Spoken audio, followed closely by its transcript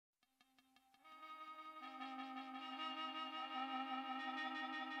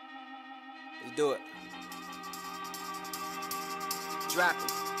You do it. Droppin.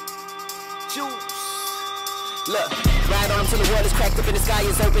 Juice. Look, ride on them till the world is cracked up and the sky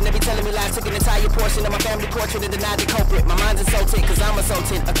is open. They be telling me lies, took an entire portion of my family portrait and denied the culprit. My mind's insulted, cause I'm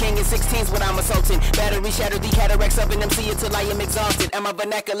assaulting. A king in 16's what I'm assaulting. Battery shattered, the cataracts up in them, see it till I am exhausted. And my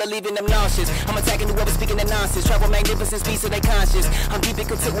vernacular leaving them nauseous. I'm attacking whoever speaking the nonsense. Travel magnificence, peace of their conscience. I'm deep and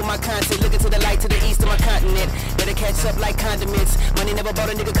content with my content. Looking to the light to the east of my continent. Better catch up like condiments. Money never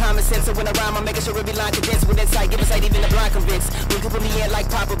bought a nigga common sense. So when I rhyme, I'm making sure every line condensed with insight. Give insight, even the blind convinced. When you put me in like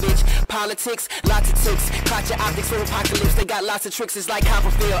Popovich. Politics, lots of ticks. Caught your optics for apocalypse. They got lots of tricks, it's like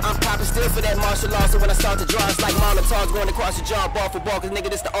Copperfield. I'm copping still for that martial law. So when I start to draw, it's like Molotovs going across the jaw, ball for ball. Cause nigga,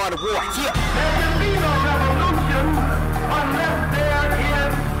 this the art of war. Yeah. There can be no revolution unless there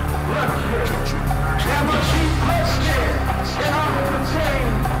is bloodshed. There must be bloodshed in order to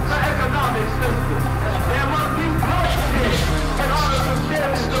change the economic system. There must be bloodshed in order to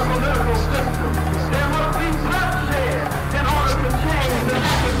change the political system. There must be bloodshed in order to change the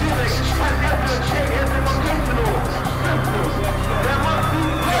academic and educational system. There must be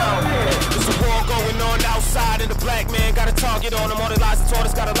bloodshed. There's a war going on outside and the black man got a target on him. All the lies and taught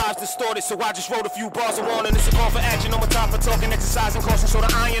us got our lives distorted. So I just wrote a few bars of warning. It's a call for action. On my top for talking, exercising caution. Show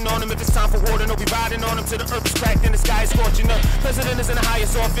the iron on him. If it's time for war, then they'll be riding on him till the earth is cracked and the sky is scorching. The president is in the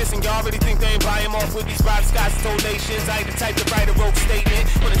highest office and y'all really think they ain't buy him off with these bright skies and donations. I ain't the type to write a rogue statement,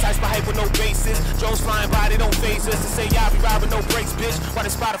 but enticed by hype with no basis. Drones flying by, they don't phase us. To say y'all be robbing no brakes, bitch. Why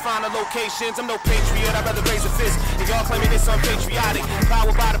they spot to find the locations? I'm no patriot, I'd rather raise a fist. And y'all claiming it's unpatriotic.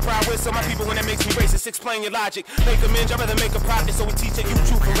 Power by the proud with, so my people when that makes me racist. Explain your logic. Make amends, I'd rather make a profit. So we teach that you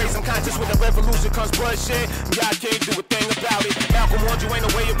truth and raise them conscious. With a revolution comes bloodshed. Y'all can't do a thing about it. Malcolm warned you ain't no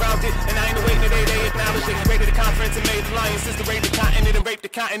way around it. And I ain't waiting today, they acknowledge. They created a conference and made alliances to raid the continent and rape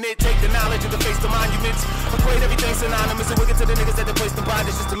the continent. Take the knowledge and deface the monuments. Equate everything synonymous and wicked to the niggas that they place the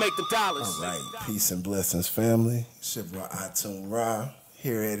bondage just to make them dollars. Alright, peace and blessings, family. It's your boy Atum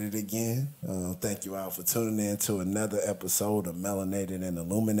here at it again. Thank you all for tuning in to another episode of Melanated and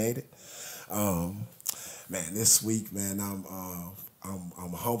Illuminated. Man, this week, man,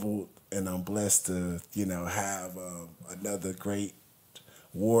 I'm humbled and I'm blessed to, have another great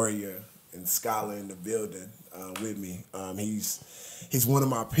warrior and scholar in the building with me. He's one of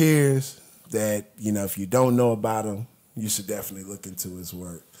my peers that, if you don't know about him, you should definitely look into his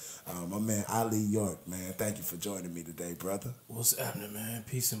work. My man Ali York, man, thank you for joining me today, brother. What's happening, man?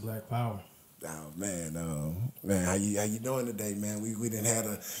 Peace and black power. Oh man, how you doing today, man? We didn't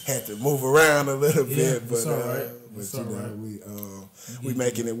had to move around a little bit, but we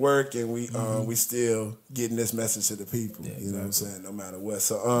making it work, and we still getting this message to the people. Yeah, you know what I'm saying? No matter what.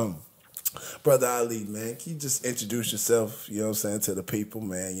 So Brother Ali, man, can you just introduce yourself, to the people,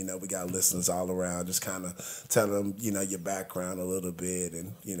 man? We got listeners all around. Just kind of tell them, your background a little bit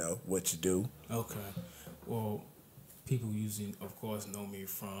and, what you do. Okay. Well, people usually, of course, know me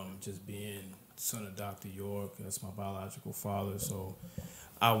from just being son of Dr. York. That's my biological father. So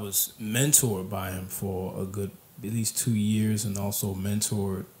I was mentored by him for a good at least 2 years, and also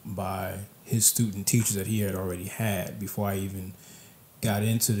mentored by his student teachers that he had already had before I even got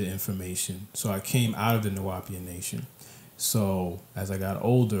into the information. So I came out of the Nuwaubian Nation. So as I got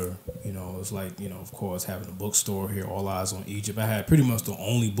older, it was like, of course, having a bookstore here, all eyes on Egypt. I had pretty much the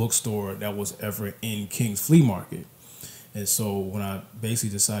only bookstore that was ever in King's Flea Market. And so when I basically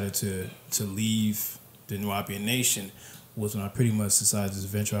decided to leave the Nuwaubian Nation was when I pretty much decided to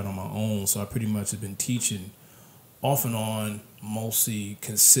venture out on my own. So I pretty much have been teaching off and on, mostly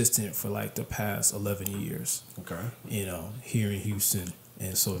consistent for like the past 11 years. Okay. Here in Houston.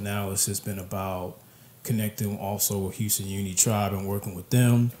 And so now it's just been about connecting also with Houston Uni Tribe and working with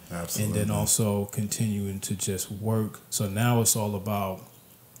them. Absolutely. And then also continuing to just work. So now it's all about,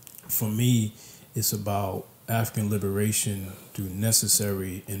 for me, it's about African liberation through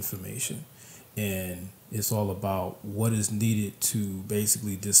necessary information. And it's all about what is needed to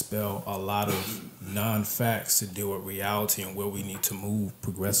basically dispel a lot of non-facts to deal with reality and where we need to move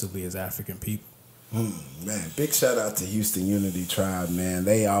progressively as African people. Man, big shout out to Houston Unity Tribe, man.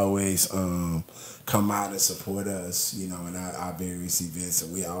 They always come out and support us, in our various events,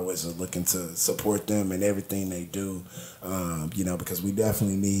 and we always are looking to support them in everything they do, because we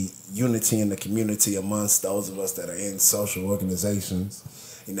definitely need unity in the community amongst those of us that are in social organizations.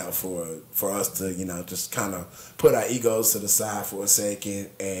 For us to, just kind of put our egos to the side for a second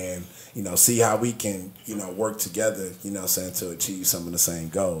and, see how we can, work together, to achieve some of the same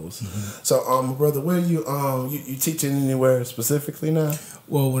goals. Mm-hmm. So, brother, where you teaching anywhere specifically now?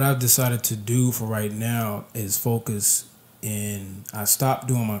 Well, what I've decided to do for right now is focus in, I stopped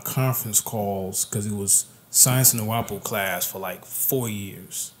doing my conference calls because it was Science in the Wapo class for like 4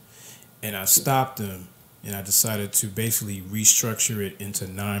 years. and I stopped them, and I decided to basically restructure it into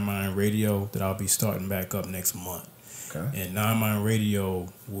 9 Mind Radio that I'll be starting back up next month. Okay. And 9 Mind Radio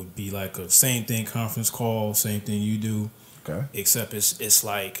would be like a same thing conference call, same thing you do. Okay. Except it's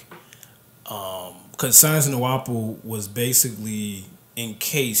like, because Science in the Wapo was basically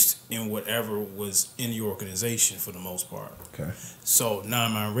encased in whatever was in the organization for the most part. Okay. So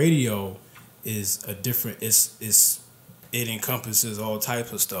 9 Mind Radio is a different. It encompasses all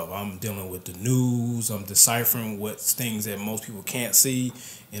types of stuff. I'm dealing with the news. I'm deciphering what's things that most people can't see,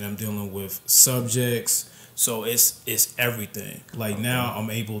 and I'm dealing with subjects. So it's everything. Like now, I'm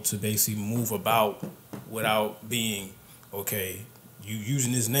able to basically move about without being okay. You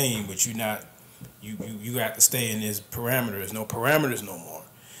using this name, but you not. You got to stay in this parameters. No parameters no more.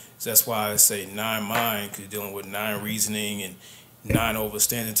 So that's why I say 9 Mind, because dealing with 9 reasoning and 9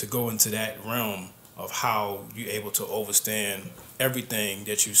 overstanding, to go into that realm of how you're able to overstand everything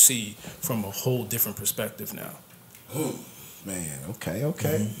that you see from a whole different perspective now. Man, okay.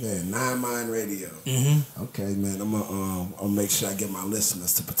 Yeah, 9 Mind Radio. Okay, man, I'm gonna make sure I get my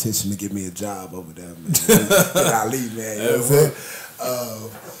listeners to petition to give me a job over there, man. Get Ali, man. You know what I'm saying?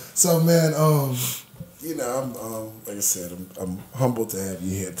 So, man, you know, I'm like I said, I'm humbled to have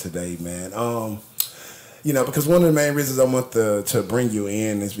you here today, man. You know, because one of the main reasons I want to bring you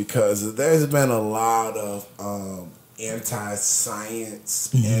in is because there's been a lot of anti-science,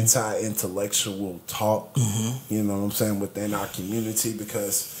 anti-intellectual talk, you know what I'm saying, within our community,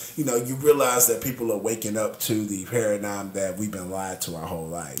 because, you know, you realize that people are waking up to the paradigm that we've been lied to our whole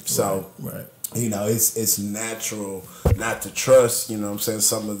life. So, Right. you know, it's natural not to trust, you know what I'm saying,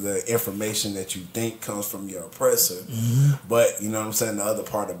 some of the information that you think comes from your oppressor. But, you know what I'm saying, the other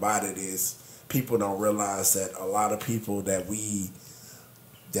part about it is people don't realize that a lot of people that we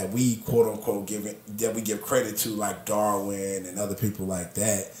quote unquote give credit to, like Darwin and other people like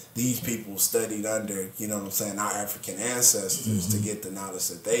that, these people studied under, you know what I'm saying, our African ancestors to get the knowledge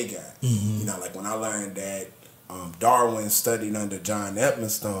that they got. You know, like when I learned that Darwin studied under John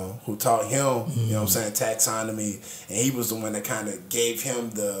Edmonstone, who taught him, you know what I'm saying, taxonomy, and he was the one that kind of gave him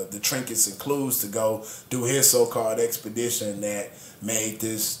the trinkets and clues to go do his so-called expedition that made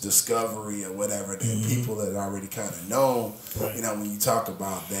this discovery or whatever that people had already kind of known. Right. You know, when you talk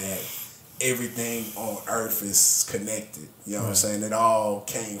about that, everything on Earth is connected. You know what I'm saying? It all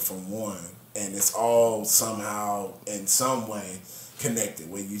came from one, and it's all somehow in some way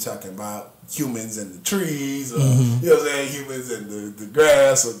connected. When you talking about humans and the trees, or you know what I'm saying, humans and the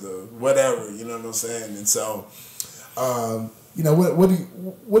grass, or the whatever. You know what I'm saying? And so, you know,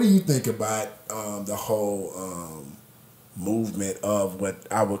 what do you think about the whole movement of what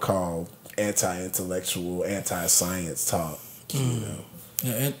I would call anti-intellectual, anti-science talk? You know?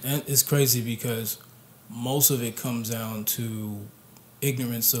 Yeah, and it's crazy because most of it comes down to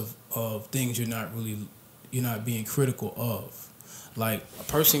ignorance of things you're not being critical of. Like a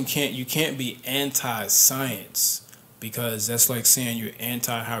person you can't be anti-science, because that's like saying you're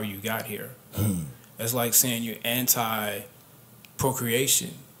anti how you got here. That's like saying you're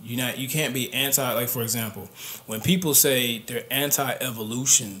anti-procreation. You can't be anti, like for example, when people say they're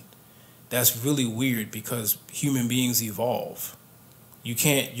anti-evolution, that's really weird because human beings evolve. I'm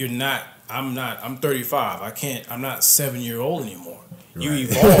 35. I'm not 7-year-old anymore. Right. You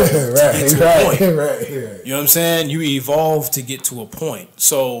evolve to get to a point. Right. You know what I'm saying? You evolve to get to a point.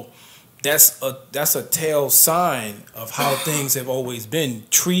 So that's a tell sign of how things have always been.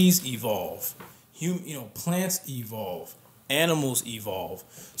 Trees evolve. Plants evolve. Animals evolve.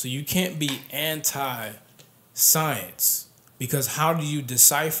 So you can't be anti-science, because how do you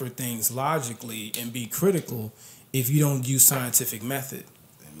decipher things logically and be critical if you don't use scientific method?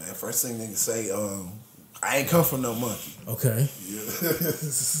 Hey man, first thing they can say, I ain't come from no monkey. Okay.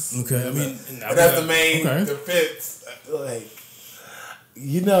 Okay. I mean, that's the main defense. Like,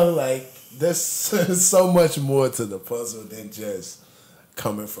 you know, like there's so much more to the puzzle than just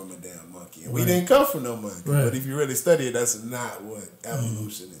coming from a damn monkey. And we didn't come from no monkey. Right. But if you really study it, that's not what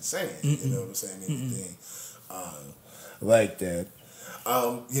evolution is saying. You know what I'm saying? Anything like that.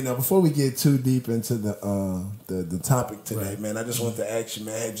 You know, before we get too deep into the topic today, man, I just want to ask you,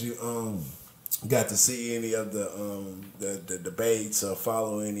 man, had you got to see any of the debates or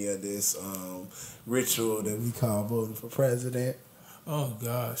follow any of this ritual that we call voting for president? Oh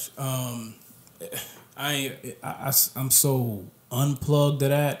gosh, I'm so unplugged to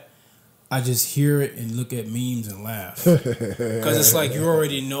that. I just hear it and look at memes and laugh, because it's like you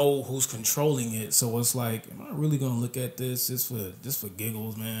already know who's controlling it. So it's like, am I really gonna look at this just for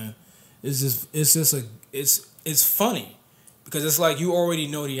giggles, man? It's funny because it's like you already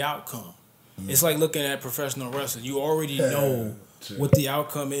know the outcome. It's like looking at professional wrestling. You already know what the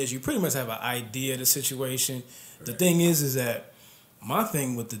outcome is. You pretty much have an idea of the situation. The thing is that my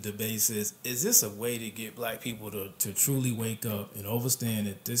thing with the debates is this a way to get black people to truly wake up and understand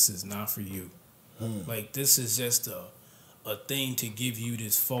that this is not for you? Like, this is just a thing to give you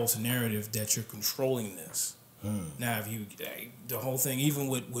this false narrative that you're controlling this. Now, if you, the whole thing, even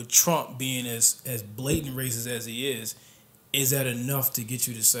with Trump being as blatant racist as he is that enough to get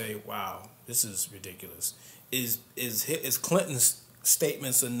you to say, wow, this is ridiculous? Is Clinton's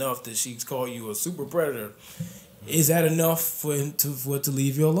statements enough that she's called you a super predator? Is that enough for it to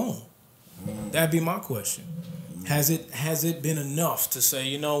leave you alone? That'd be my question. Has it been enough to say,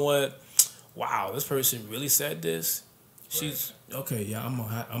 you know what? Wow, this person really said this. She's okay. Yeah, I'm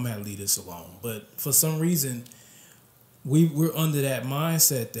gonna leave this alone. But for some reason, we're under that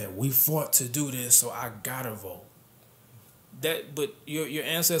mindset that we fought to do this, so I gotta vote. But your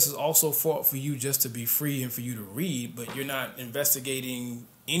ancestors also fought for you just to be free and for you to read, but you're not investigating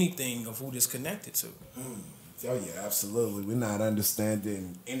anything of who this connected to. Oh yeah, absolutely. We're not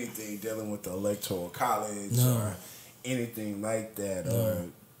understanding anything dealing with the electoral college or anything like that.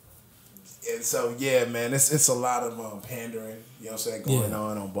 And so yeah, man, it's a lot of pandering, you know what I'm saying, going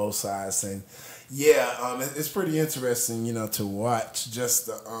on both sides. And yeah, it's pretty interesting, you know, to watch just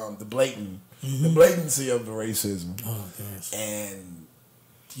the blatantcy of the racism. Oh gosh. And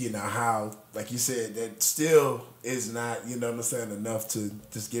you know how, like you said, that still is not, you know what I'm saying, enough to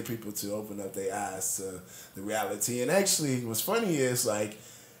just get people to open up their eyes to the reality. And actually, what's funny is, like,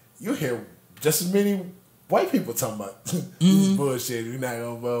 you hear just as many white people talking about this bullshit, we're not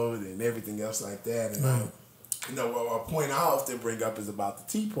gonna vote and everything else like that. And you know, a point I often bring up is about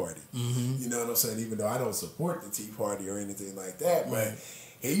the Tea Party. You know what I'm saying? Even though I don't support the Tea Party or anything like that, but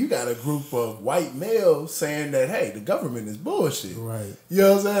here you got a group of white males saying that, hey, the government is bullshit. Right. You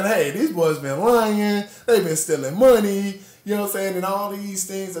know what I'm saying? Hey, these boys been lying. They've been stealing money. You know what I'm saying? And all these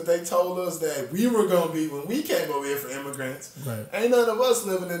things that they told us that we were going to be when we came over here for immigrants. Right. Ain't none of us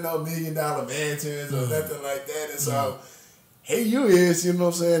living in no $1 million mansions or nothing like that. And so here you is, you know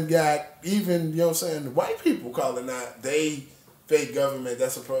what I'm saying, got even, you know what I'm saying, the white people calling out they fake government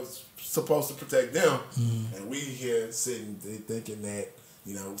that's supposed to protect them. And we here sitting thinking that,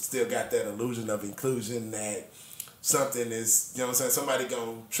 you know, still got that illusion of inclusion that something is, you know what I'm saying, somebody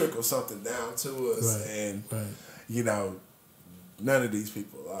gonna trickle something down to us. And, you know, none of these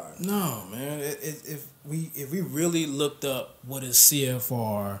people are. No, man. If we really looked up what is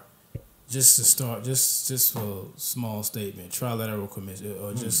CFR, just to start, just for a small statement, Trilateral Commission,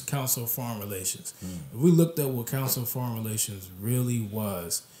 or just Council of Foreign Relations. If we looked up what Council of Foreign Relations really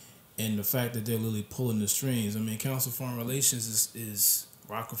was, and the fact that they're literally pulling the strings. I mean, Council of Foreign Relations is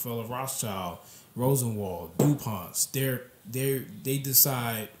Rockefeller, Rothschild, Rosenwald, DuPont's. They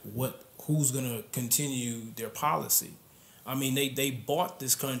decide who's gonna continue their policy. I mean, they bought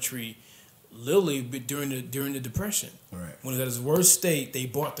this country literally during the Depression. Right. When it was at its worst state, they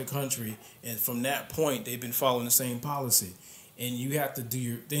bought the country, and from that point, they've been following the same policy. And you have to do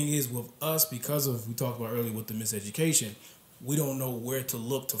your thing is with us, because of, we talked about earlier with the miseducation, we don't know where to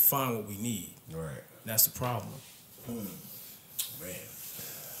look to find what we need. Right. That's the problem. Man,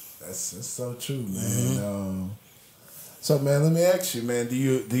 that's so true, man. So, man, let me ask you, man, do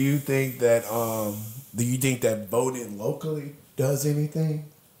you think that voting locally does anything?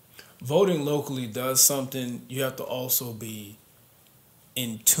 Voting locally does something. You have to also be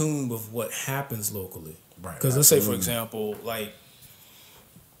in tune with what happens locally. Right. Because let's say, for example, like,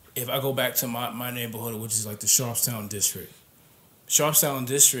 if I go back to my neighborhood, which is like the Sharpstown district. Sharpstown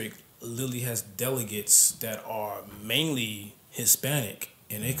district literally has delegates that are mainly Hispanic,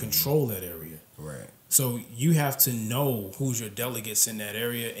 and they control that area. Right. So you have to know who's your delegates in that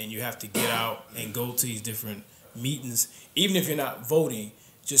area, and you have to get out and go to these different meetings. Even if you're not voting,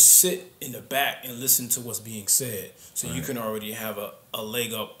 just sit in the back and listen to what's being said, so you can already have a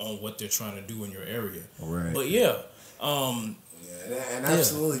leg up on what they're trying to do in your area. Right. But and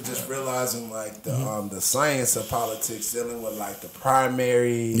absolutely just realizing like the science of politics, dealing with like the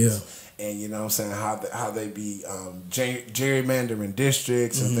primaries, and you know what I'm saying, how they be gerrymandering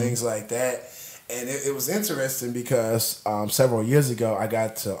districts and things like that. And it was interesting because several years ago I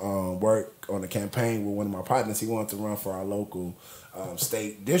got to work on a campaign with one of my partners. He wanted to run for our local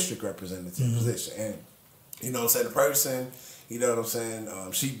state district representative position. And you know what I'm saying, the person, you know what I'm saying,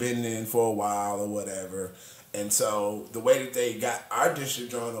 she been in for a while or whatever. And so the way that they got our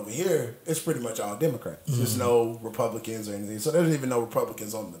district drawn over here, it's pretty much all Democrats. There's no Republicans or anything. So there's even no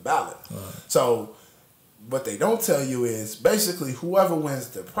Republicans on the ballot. So what they don't tell you is basically whoever wins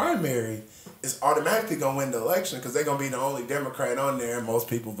the primary is automatically going to win the election because they're going to be the only Democrat on there, and most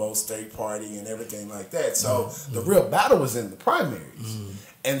people vote state party and everything like that. So the real battle was in the primaries.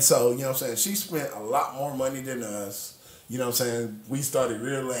 And so, you know what I'm saying, she spent a lot more money than us. You know what I'm saying? We started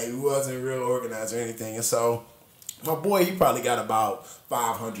real late. We wasn't real organized or anything. And so my boy, he probably got about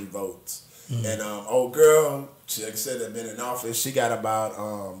 500 votes. And old girl, she, like I said, had been in office, she got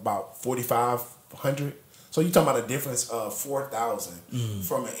about 4,500. So you talking about a difference of 4,000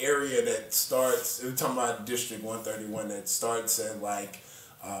 from an area that starts. We're talking about District 131 that starts at like,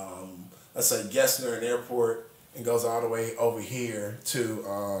 let's say Gessner and Airport, and goes all the way over here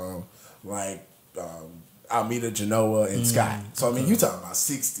to Alameda, Genoa, and Scott. So I mean, you talking about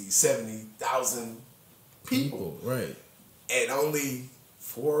 60, 70,000 people, right? And only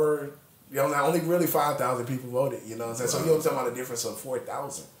only really 5,000 people voted. You know what I'm saying? So you're talking about a difference of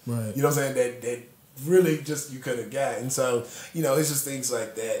 4,000. Right. You know what I'm saying? That really just you could have gotten. So, you know, it's just things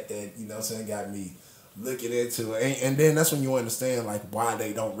like that, you know what I'm saying, got me looking into it. And then that's when you understand, like, why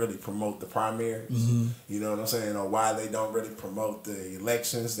they don't really promote the primaries. You know what I'm saying? Or why they don't really promote the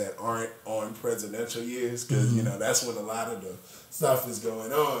elections that aren't on presidential years. Because, you know, that's when a lot of the stuff is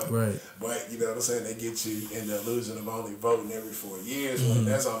going on. Right. But, you know what I'm saying, they get you in the illusion of only voting every 4 years when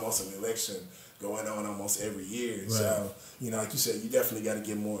there's almost an election going on almost every year. Right. So, you know, like you said, you definitely got to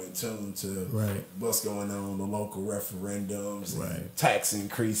get more in tune to what's going on, the local referendums, and tax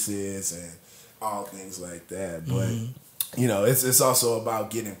increases, and all things like that. But, you know, it's also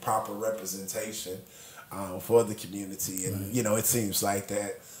about getting proper representation for the community. And, you know, it seems like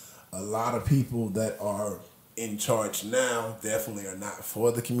that a lot of people that are in charge now definitely are not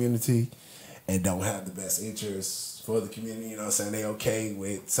for the community and don't have the best interests for the community. You know what I'm saying? They okay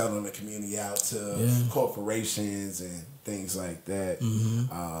with selling the community out to corporations and things like that,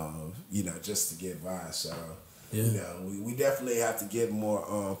 you know, just to get by. So, you know, we definitely have to get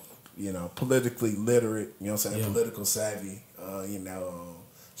more, you know, politically literate, you know what I'm saying, political savvy. You know,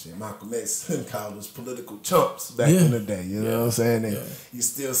 Malcolm X called us political chumps back in the day, you know what I'm saying? And you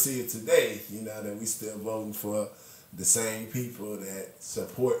still see it today, you know, that we still voting for the same people that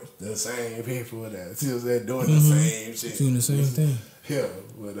support the same people that still doing the same shit. Doing the same thing. Yeah,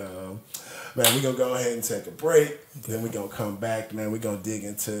 but man, we're gonna go ahead and take a break. Then we're gonna come back, man. We're gonna dig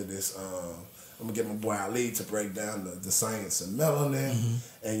into this. I'm gonna get my boy Ali to break down the science of melanin,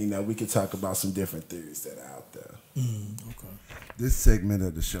 and you know, we can talk about some different theories that are out there. Okay. This segment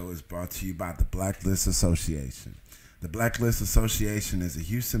of the show is brought to you by the Blacklist Association. The Blacklist Association is a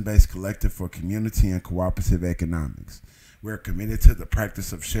Houston-based collective for community and cooperative economics. We're committed to the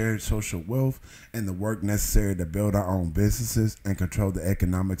practice of shared social wealth and the work necessary to build our own businesses and control the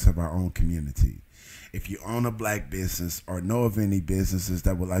economics of our own community. If you own a black business or know of any businesses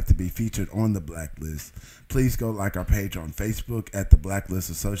that would like to be featured on the Blacklist, please go like our page on Facebook at the Blacklist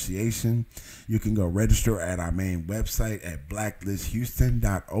Association. You can go register at our main website at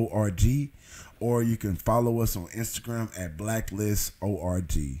blacklisthouston.org, or you can follow us on Instagram at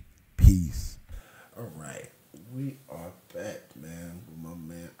blacklistorg. Peace. All right, we are back, man, with my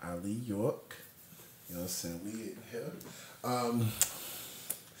man Ali York. You know what I'm saying? We in here.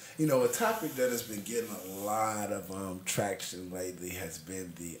 You know, a topic that has been getting a lot of traction lately has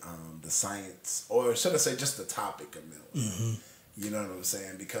been the science, or should I say just the topic of melanin. You know what I'm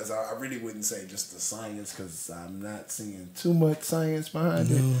saying? Because I really wouldn't say just the science, because I'm not seeing too much science behind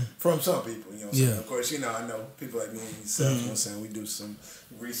it from some people. You know what I'm saying? Of course, you know, I know people like me and yourself, you know what I'm saying? We do some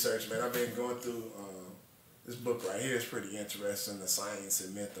research, man. I've been going through this book right here. Is pretty interesting, The Science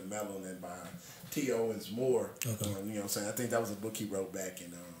and Myth of Melanin by T. Owens Moore. You know what I'm saying? I think that was a book he wrote back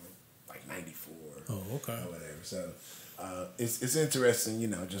in like 94 or whatever. So it's interesting, you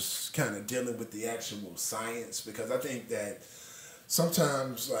know, just kind of dealing with the actual science, because I think that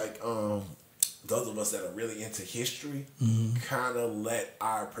sometimes, like, those of us that are really into history kind of let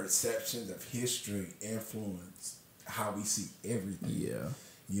our perceptions of history influence how we see everything. Yeah.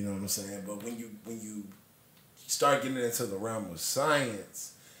 You know what I'm saying? But when you start getting into the realm of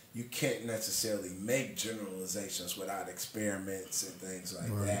science, you can't necessarily make generalizations without experiments and things like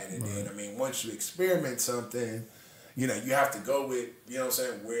that. And then, I mean, once you experiment something, you know, you have to go with, you know what I'm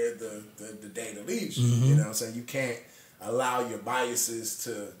saying, where the data leads you. You know what I'm saying? You can't allow your biases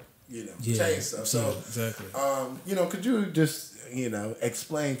to, you know, change stuff. So, exactly. You know, could you just, you know,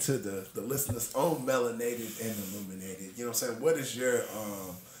 explain to the listeners on Melanated and Illuminated, you know what I'm saying, what is your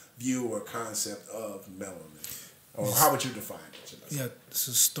view or concept of melanin? Or how would you define it? Yeah, to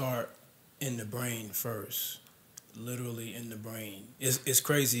start in the brain first, literally in the brain. It's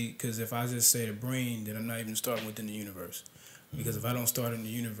crazy, because if I just say the brain, then I'm not even starting within the universe. Because if I don't start in the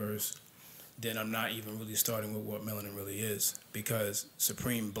universe, then I'm not even really starting with what melanin really is, because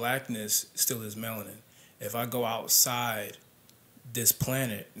supreme blackness still is melanin. If I go outside this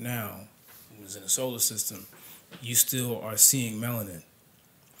planet now, who's in the solar system, you still are seeing melanin.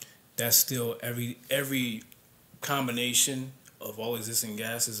 That's still every combination of all existing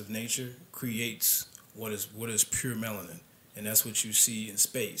gases of nature creates what is pure melanin, and that's what you see in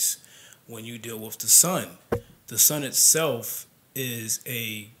space. When you deal with the sun itself is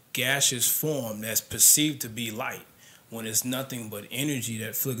a gaseous form that's perceived to be light, when it's nothing but energy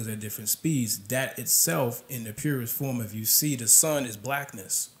that flickers at different speeds. That itself, in the purest form, if you see the sun, is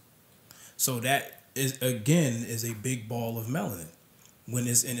blackness. So that is, again, is a big ball of melanin when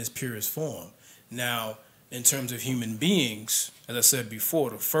it's in its purest form. Now, in terms of human beings, as I said before,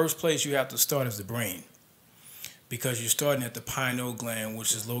 the first place you have to start is the brain, because you're starting at the pineal gland,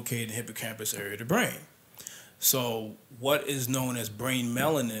 which is located in the hippocampus area of the brain. So what is known as brain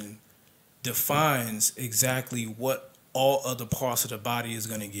melanin defines exactly what all other parts of the body is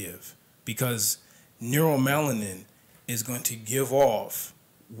going to give, because neuromelanin is going to give off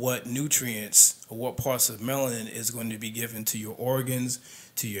what nutrients or what parts of melanin is going to be given to your organs,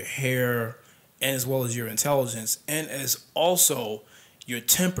 to your hair, and as well as your intelligence, and as also your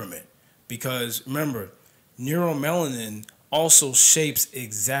temperament. Because remember, neuromelanin also shapes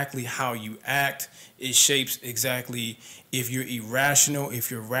exactly how you act. It shapes exactly if you're irrational, if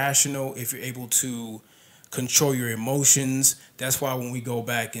you're rational, if you're able to control your emotions. That's why when we go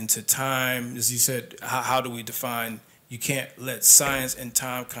back into time, as you said, how do we define, you can't let science and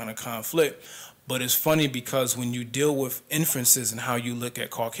time kind of conflict. But it's funny because when you deal with inferences and how you look at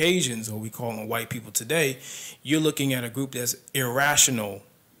Caucasians, or we call them white people today, you're looking at a group that's irrational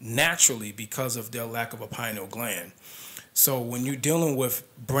naturally because of their lack of a pineal gland. So when you're dealing with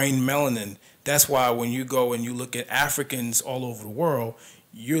brain melanin, that's why when you go and you look at Africans all over the world,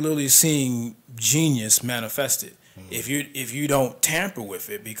 you're literally seeing genius manifested. If you don't tamper with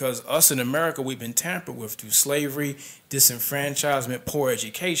it, because us in America, we've been tampered with through slavery, disenfranchisement, poor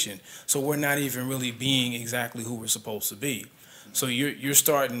education. So we're not even really being exactly who we're supposed to be. So you're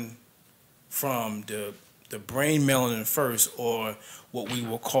starting from the brain melanin first, or what we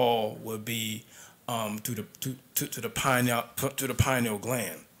will call would be to the pineal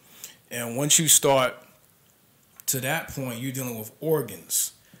gland. And once you start to that point, you're dealing with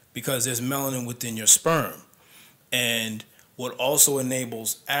organs, because there's melanin within your sperm. And what also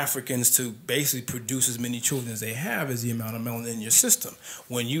enables Africans to basically produce as many children as they have is the amount of melanin in your system.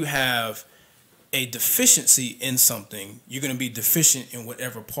 When you have a deficiency in something, you're going to be deficient in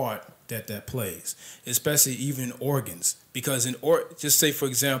whatever part that plays, especially even in organs. Because just say, for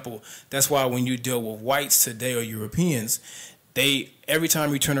example, that's why when you deal with whites today or Europeans, every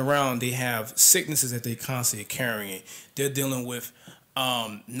time you turn around, they have sicknesses that they constantly are carrying. They're dealing with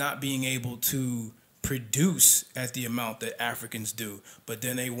not being able to produce at the amount that Africans do, but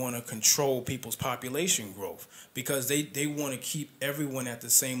then they want to control people's population growth, because they want to keep everyone at the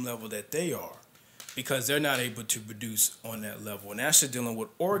same level that they are, because they're not able to produce on that level. And that's just dealing with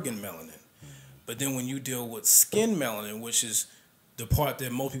organ melanin. But then when you deal with skin melanin, which is the part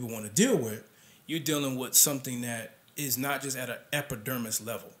that most people want to deal with, you're dealing with something that is not just at an epidermis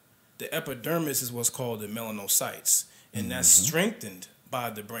level. The epidermis is what's called the melanocytes, and that's strengthened by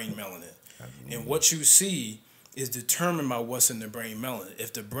the brain melanin. And what you see is determined by what's in the brain melanin.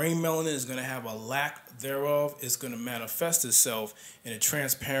 If the brain melanin is going to have a lack thereof, it's going to manifest itself in a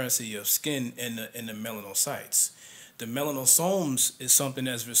transparency of skin in the melanocytes. The melanosomes is something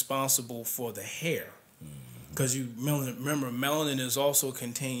that's responsible for the hair, because remember, melanin is also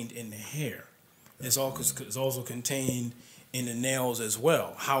contained in the hair. It's also contained in the nails as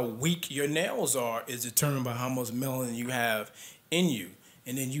well. How weak your nails are is determined by how much melanin you have in you.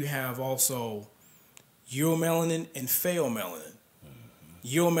 And then you have also euromelanin and pheomelanin.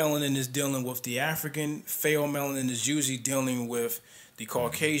 Euromelanin is dealing with the African. Pheomelanin is usually dealing with the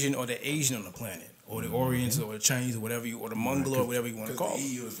Caucasian or the Asian on the planet, or the Oriental or the Chinese, or whatever or the Mongol, or whatever you want to call it. The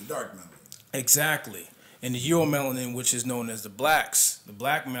EU is the dark melanin. Exactly. And the euromelanin, which is known as the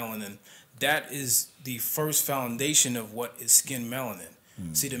black melanin, that is the first foundation of what is skin melanin.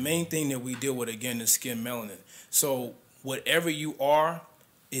 See, the main thing that we deal with, again, is skin melanin. So whatever you are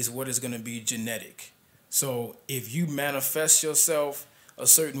is what is going to be genetic. So if you manifest yourself a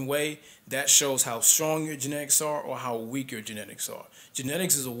certain way, that shows how strong your genetics are or how weak your genetics are.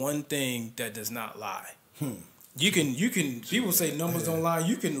 Genetics is the one thing that does not lie. You can people say numbers don't lie.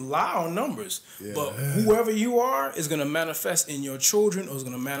 You can lie on numbers, but whoever you are is going to manifest in your children, or is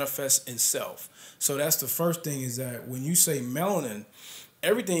going to manifest in self. So that's the first thing, is that when you say melanin,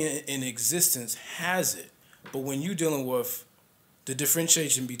 everything in existence has it. But when you're dealing with the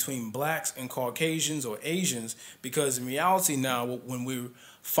differentiation between blacks and Caucasians or Asians, because in reality now, when we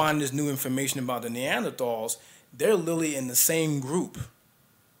find this new information about the Neanderthals, they're literally in the same group.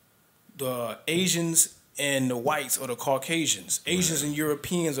 The Asians and the whites or the Caucasians. Asians and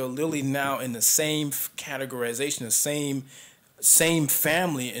Europeans are literally now in the same categorization, the same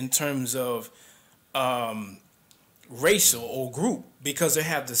family in terms of racial or group, because they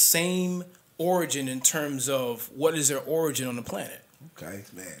have the same origin in terms of what is their origin on the planet. Okay,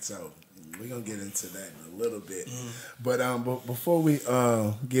 man. So we're gonna get into that in a little bit, but before we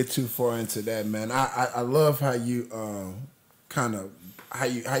get too far into that, man, I love how you kind of how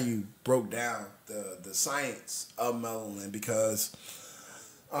you broke down the science of melanin, because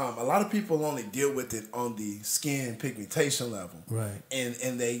a lot of people only deal with it on the skin pigmentation level, right?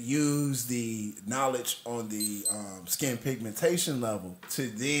 And they use the knowledge on the skin pigmentation level to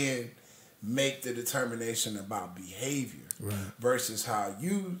then make the determination about behavior, right? Versus how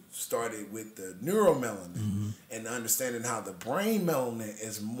you started with the neuromelanin and understanding how the brain melanin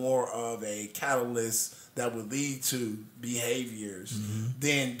is more of a catalyst that would lead to behaviors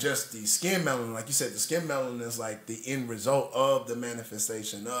than just the skin melanin. Like you said, the skin melanin is like the end result of the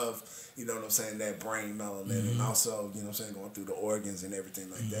manifestation of, you know what I'm saying, that brain melanin, and also, you know what I'm saying, going through the organs and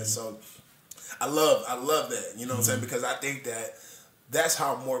everything like that. So I love that, you know what I'm saying, because I think that that's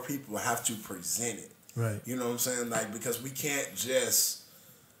how more people have to present it. Right. You know what I'm saying? Like, because we can't just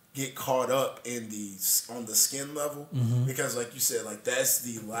get caught up in on the skin level, because like you said, like that's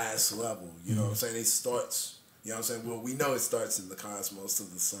the last level. You know what I'm saying? It starts, you know what I'm saying? Well, we know it starts in the cosmos to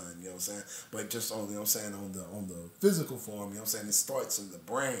the sun, you know what I'm saying? But just on, you know what I'm saying, on the physical form, you know what I'm saying, it starts in the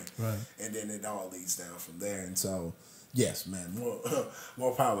brain. Right. And then it all leads down from there. And so, yes, man,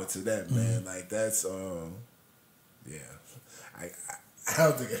 more power to that, man. Like that's yeah. I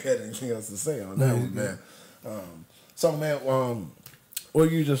don't think I had anything else to say on that one, man. So, man, what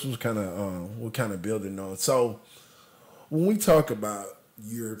you just was kind of building on. So, when we talk about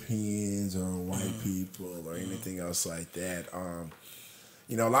Europeans or white people or anything else like that,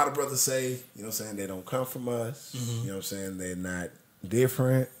 you know, a lot of brothers say, you know what I'm saying, they don't come from us. You know what I'm saying, they're not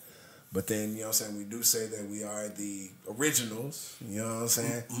different. But then, you know what I'm saying, we do say that we are the originals, you know what I'm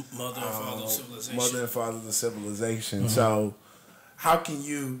saying? Mother and father of civilization. Mother and father of the civilization. So, how can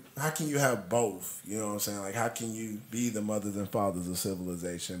you have both? You know what I'm saying? Like, how can you be the mothers and fathers of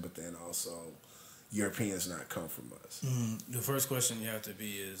civilization, but then also Europeans not come from us? The first question you have to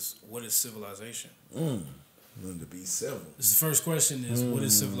be is, what is civilization? To be civil. The first question is, what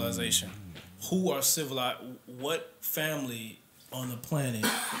is civilization? Who are civilized? What family on the planet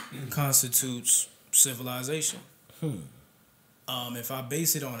constitutes civilization? If I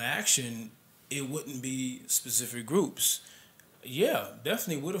base it on action, it wouldn't be specific groups. Yeah,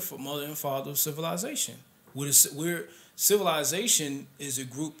 definitely we're the mother and father of civilization. We're civilization is a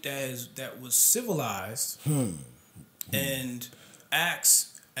group that was civilized and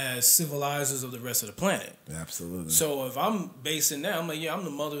acts as civilizers of the rest of the planet. Absolutely. So if I'm basing that, I'm like, yeah,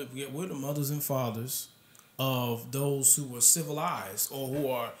 we're the mothers and fathers of those who were civilized, or who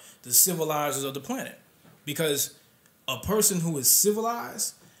are the civilizers of the planet. Because a person who is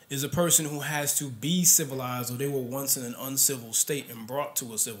civilized is a person who has to be civilized, or they were once in an uncivil state and brought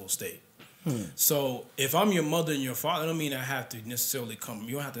to a civil state. So if I'm your mother and your father, I don't mean I have to necessarily come.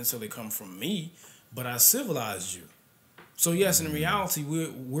 You don't have to necessarily come from me, but I civilized you. So yes, in reality,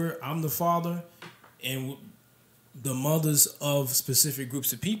 I'm the father and the mothers of specific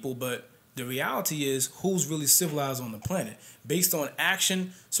groups of people, but the reality is, who's really civilized on the planet? Based on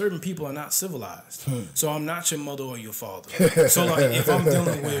action, certain people are not civilized. So I'm not your mother or your father. So like, if I'm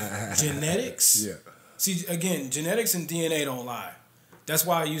dealing with genetics, see, again, genetics and DNA don't lie. That's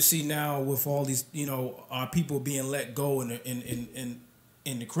why you see now with all these, you know, people being let go in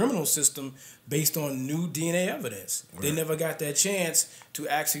the criminal system based on new DNA evidence. Right. They never got that chance to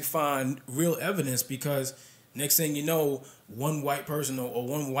actually find real evidence, because next thing you know, one white person or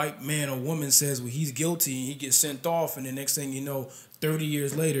one white man or woman says, well, he's guilty, and he gets sent off, and the next thing you know, 30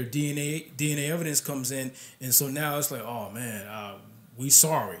 years later, DNA evidence comes in, and so now it's like, oh man, we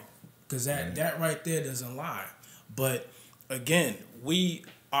sorry, because that right there doesn't lie. But again, we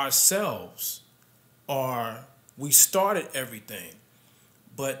ourselves we started everything,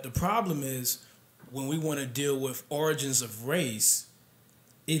 but the problem is when we want to deal with origins of race,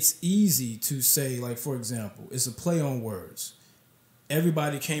 it's easy to say, like, for example, it's a play on words.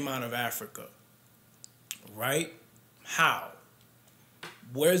 Everybody came out of Africa, right? How?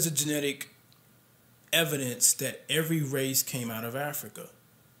 Where's the genetic evidence that every race came out of Africa?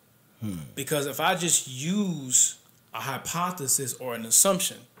 Because if I just use a hypothesis or an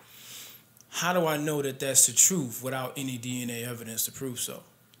assumption, how do I know that that's the truth without any DNA evidence to prove so?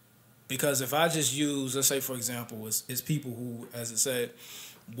 Because if I just use, let's say, for example, it's people who, as I said,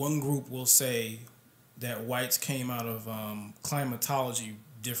 one group will say that whites came out of climatology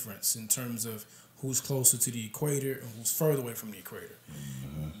difference in terms of who's closer to the equator and who's further away from the equator.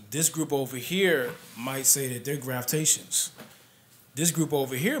 This group over here might say that they're gravitations. This group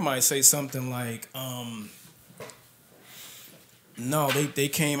over here might say something like, no, they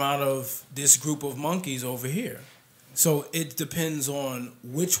came out of this group of monkeys over here. So it depends on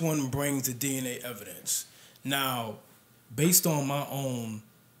which one brings the DNA evidence. Now, based on my own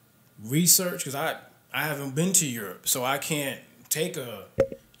research, because I haven't been to Europe, so I can't take a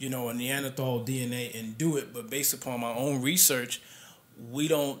Neanderthal DNA and do it, but based upon my own research, they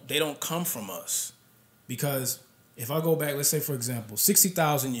don't come from us. Because if I go back, let's say, for example,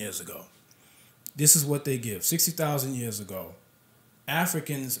 60,000 years ago, this is what they give. 60,000 years ago,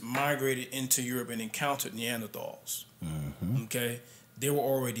 Africans migrated into Europe and encountered Neanderthals. Okay? They were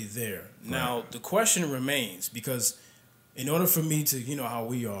already there. Right. Now, the question remains, because in order for me to, how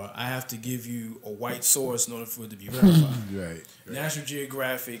we are, I have to give you a white source in order for it to be verified. Right. National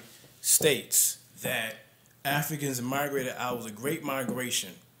Geographic states that Africans migrated out of the Great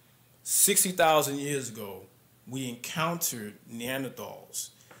Migration. 60,000 years ago, we encountered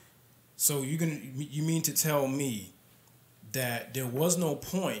Neanderthals. So you mean to tell me that there was no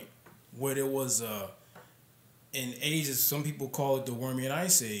point where there was in ages, some people call it the Wormian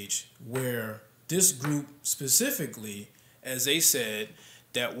Ice Age, where this group specifically, as they said,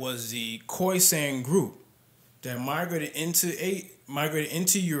 that was the Khoisan group that migrated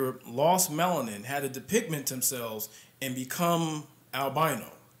into Europe, lost melanin, had to depigment themselves, and become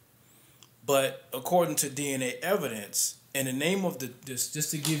albino. But according to DNA evidence, and the name of this,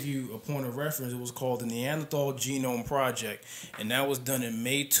 just to give you a point of reference, it was called the Neanderthal Genome Project, and that was done in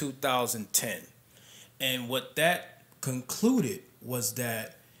May 2010. And what that concluded was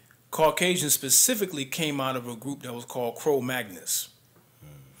that Caucasians specifically came out of a group that was called Cro-Magnus.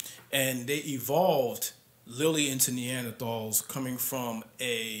 And they evolved literally into Neanderthals coming from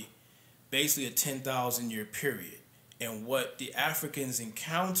basically a 10,000 year period. And what the Africans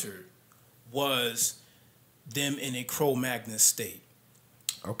encountered was them in a Cro-Magnus state.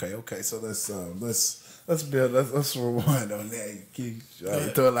 Okay. So let's rewind on that. Keep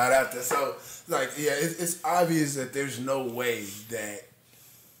throw a lot out there. So it's obvious that there's no way that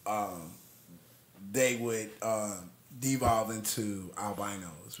they would devolve into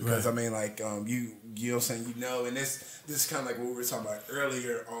albinos, because right. I mean, like you know what I'm saying, and this is kind of like what we were talking about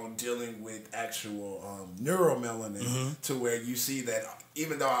earlier on dealing with actual neuromelanin, to where you see that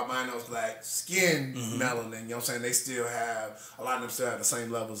even though albinos lack skin melanin, you know what I'm saying, they still have, a lot of them still have the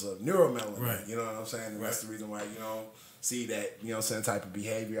same levels of neuromelanin, right. You know what I'm saying, and that's the reason why you don't see that, you know what I'm saying, type of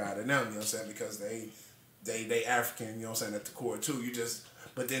behavior out of them, you know what I'm saying, because they African, you know what I'm saying, at the core too.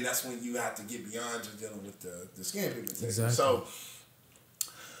 But then that's when you have to get beyond just dealing with the skin pigmentation. Exactly.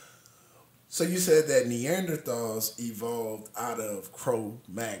 So you said that Neanderthals evolved out of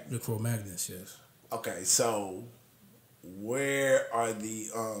Cro-Magnus. The Cro-Magnus, yes. Okay, so where are the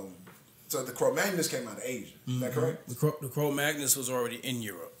so the Cro-Magnus came out of Asia, is that correct? The Cro-Magnus was already in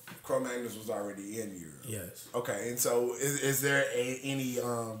Europe. Cro-Magnus was already in Europe. Yes. Okay, and so is there any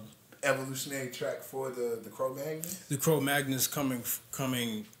evolutionary track for the Cro-Magnus? The Cro-Magnus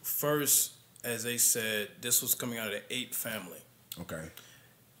coming first, as they said, this was coming out of the ape family. Okay.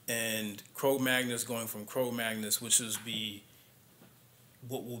 And Cro-Magnus going from Cro-Magnus, which is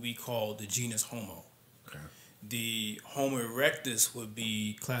what will be called the genus Homo. Okay. The Homo erectus would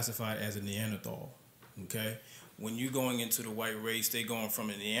be classified as a Neanderthal. Okay. When you're going into the white race, they're going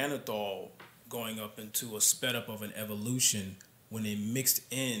from a Neanderthal going up into a sped up of an evolution when they mixed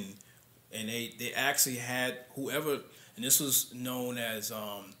in. And they actually had whoever, and this was known as,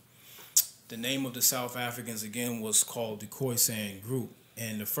 the name of the South Africans again was called the Khoisan group.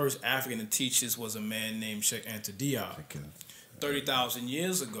 And the first African to teach this was a man named Sheikh Anta Diop. 30,000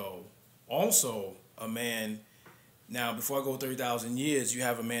 years ago, also a man, now before I go 30,000 years, you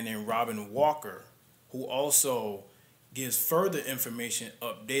have a man named Robin Walker, who also gives further information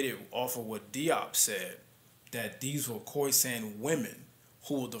updated off of what Diop said, that these were Khoisan women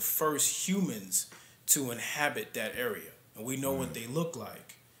who were the first humans to inhabit that area. And we know what they look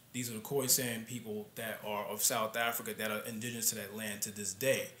like. These are the Khoisan people that are of South Africa that are indigenous to that land to this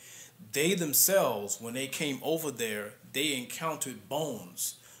day. They themselves, when they came over there, they encountered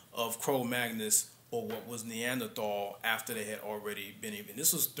bones of Cro-Magnus or what was Neanderthal after they had already been even.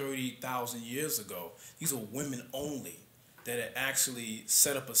 This was 30,000 years ago. These are women only that had actually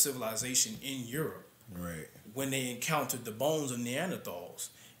set up a civilization in Europe. Right. when they encountered the bones of Neanderthals.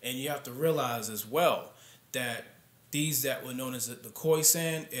 And you have to realize as well that these that were known as the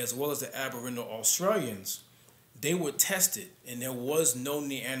Khoisan, as well as the Aboriginal Australians, they were tested, and there was no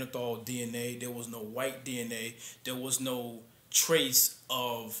Neanderthal DNA, there was no white DNA, there was no trace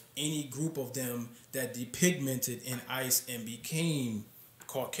of any group of them that depigmented in ice and became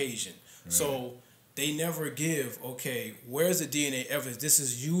Caucasian. Right. So they never give, okay, where's the DNA evidence? This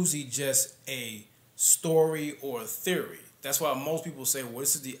is usually just a story or a theory. That's why most people say, well,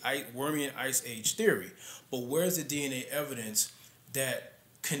 this is the Wormian Ice Age theory. But where's the DNA evidence that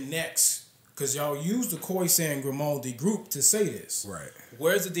connects? Because y'all use the Khoisan Grimaldi group to say this. Right.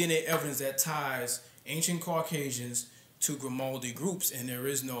 Where's the DNA evidence that ties ancient Caucasians to Grimaldi groups? And there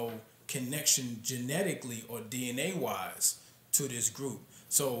is no connection genetically or DNA-wise to this group.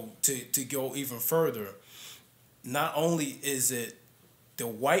 So to go even further, not only is it the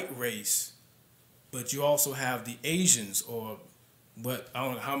white race, but you also have the Asians, or what, I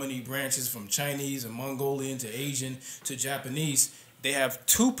don't know how many branches from Chinese and Mongolian to Asian to Japanese. They have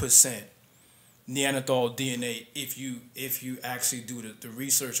 2% Neanderthal DNA if you actually do the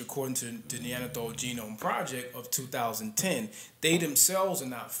research according to the Neanderthal Genome Project of 2010. They themselves are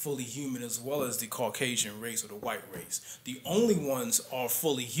not fully human, as well as the Caucasian race or the white race. The only ones are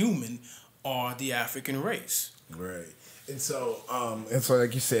fully human are the African race. Right. And so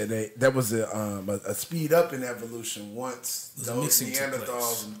like you said, that was a speed up in evolution once those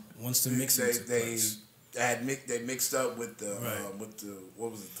Neanderthals, once the mixing took place. They mixed up with the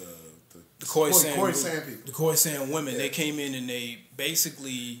what was it, the Khoisan people. The Khoisan women, they came in and they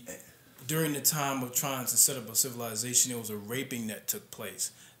basically, during the time of trying to set up a civilization, it was a raping that took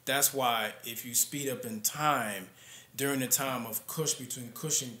place. That's why if you speed up in time, during the time of Kush, between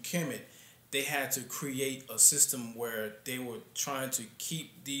Kush and Kemet, they had to create a system where they were trying to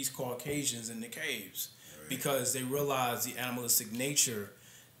keep these Caucasians in the caves, because they realized the animalistic nature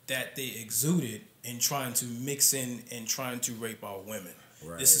that they exuded in trying to mix in and trying to rape our women.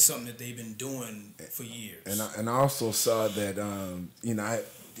 Right. This is something that they've been doing for years. And I also saw that I'm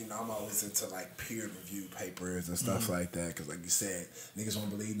always into like peer review papers and stuff like that, because like you said, niggas won't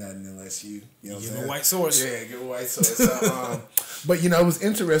believe nothing unless you know what I'm saying? Give a white source. Yeah, give a white source. So, but it was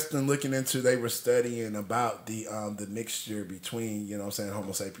interesting looking into. They were studying about the mixture between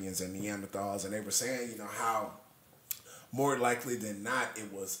Homo sapiens and Neanderthals, and they were saying how more likely than not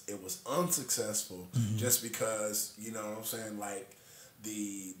it was unsuccessful, just because like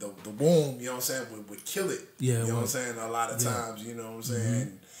the womb, would kill it. Yeah, a lot of times,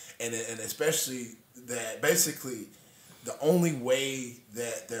 and especially that basically the only way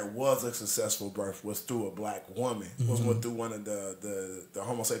that there was a successful birth was through a black woman, was through one of the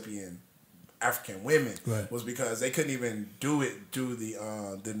Homo sapien African women, was because they couldn't even do it through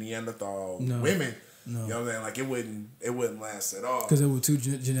the Neanderthal women. No. You know what I'm saying? Like it wouldn't last at all, because they were too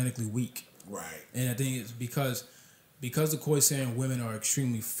genetically weak. Right. And I think it's because the Khoisan women are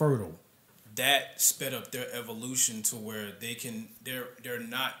extremely fertile, that sped up their evolution to where they're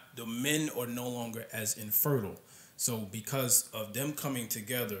not, the men are no longer as infertile. So because of them coming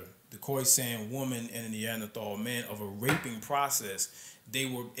together, the Khoisan woman and the Neanderthal man, of a raping process, they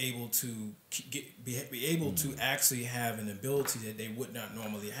were able to be able to actually have an ability that they would not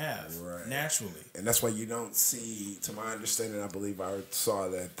normally have naturally. And that's why you don't see, to my understanding, I believe I saw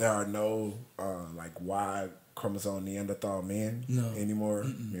that there are no like Y chromosome Neanderthal men anymore.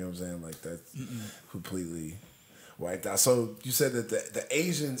 You know what I'm saying? Like that's completely wiped out. So you said that the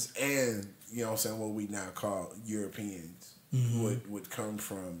Asians and what we now call Europeans would come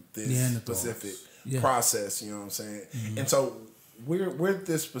from this specific process. You know what I'm saying? And so where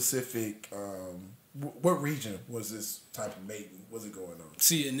this specific what region was this type of mating? Was it going on?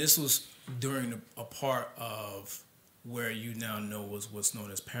 See, and this was during a part of where you now know was what's known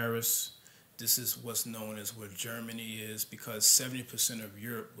as Paris. This is what's known as where Germany is, because 70% of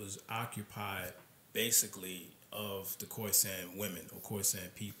Europe was occupied basically of the Khoisan women or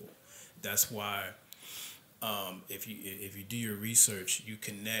Khoisan people. That's why if you do your research, you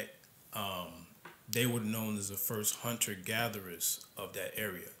connect. They were known as the first hunter-gatherers of that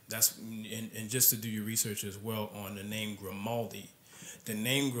area. That's and just to do your research as well on the name Grimaldi. The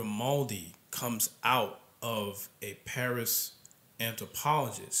name Grimaldi comes out of a Paris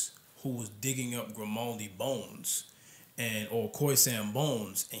anthropologist who was digging up Grimaldi bones or Khoisan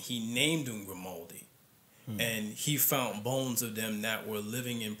bones, and he named them Grimaldi. And he found bones of them that were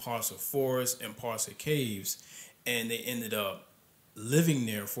living in parts of forests and parts of caves, and they ended up living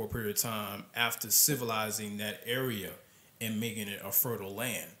there for a period of time after civilizing that area and making it a fertile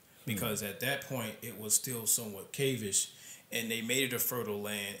land, because at that point it was still somewhat cavish, and they made it a fertile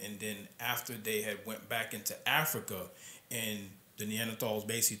land. And then after they had went back into Africa, and the Neanderthals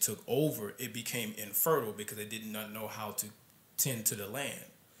basically took over, it became infertile because they did not know how to tend to the land.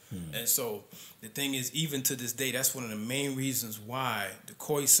 And so the thing is, even to this day, that's one of the main reasons why the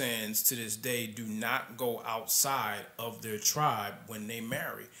Khoisans to this day do not go outside of their tribe when they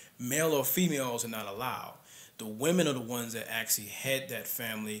marry. Male or females are not allowed. The women are the ones that actually head that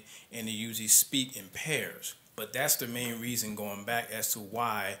family, and they usually speak in pairs. But that's the main reason going back as to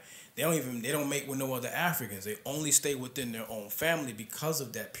why they don't mate with no other Africans. They only stay within their own family because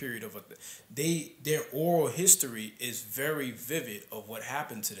of that period of their oral history is very vivid of what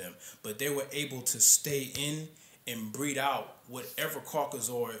happened to them. But they were able to stay in and breed out whatever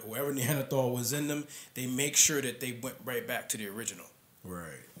Caucasoid or whoever Neanderthal was in them. They make sure that they went right back to the original. Right.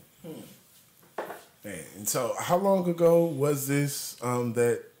 Man, and so how long ago was this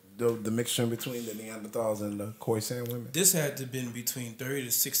that the mixture between the Neanderthals and the Khoisan women? This had to have been between 30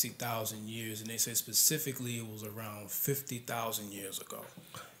 to 60,000 years, and they say specifically it was around 50,000 years ago.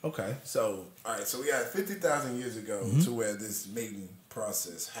 Okay, so all right, so we got 50,000 years ago to where this mating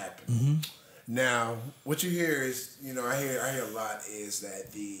process happened. Now, what you hear is, I hear a lot is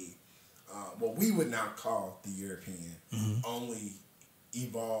that the what we would now call the European only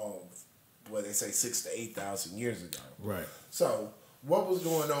evolved, what they say, 6,000 to 8,000 years ago. Right. So what was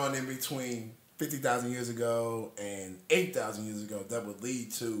going on in between 50,000 years ago and 8,000 years ago that would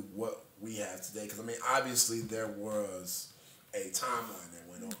lead to what we have today? Because, obviously there was a timeline that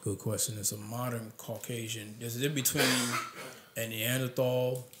went on. Good question. It's a modern Caucasian. There's a difference between a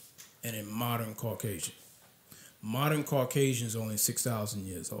Neanderthal and a modern Caucasian. Modern Caucasian is only 6,000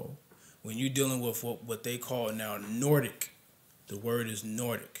 years old. When you're dealing with what they call now Nordic, the word is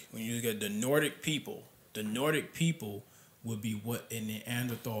Nordic. When you get the Nordic people would be what a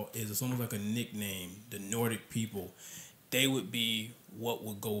Neanderthal is. It's almost like a nickname. The Nordic people, they would be what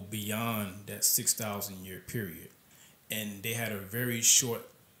would go beyond that 6,000 year period. And they had a very short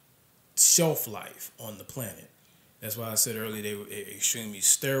shelf life on the planet. That's why I said earlier they were extremely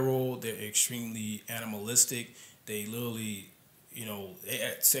sterile. They're extremely animalistic. They literally, they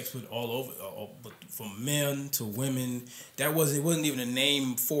had sex with all over, but from men to women. It wasn't even a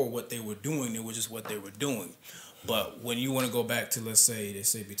name for what they were doing. It was just what they were doing. But when you want to go back to, let's say, they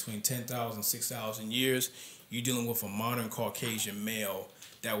say between 10,000 and 6,000 years, you're dealing with a modern Caucasian male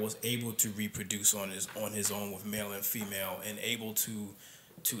that was able to reproduce on his own with male and female, and able to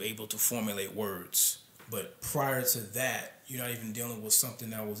formulate words. But prior to that, you're not even dealing with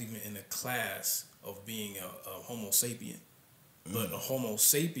something that was even in the class of being a Homo sapien. But a Homo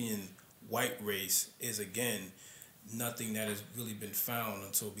sapien white race is, again, nothing that has really been found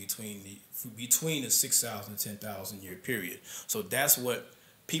until between the 6,000 and 10,000 year period. So that's what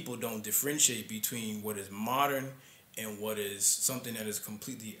people don't differentiate between what is modern and what is something that is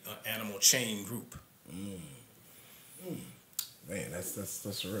completely an animal chain group. Man,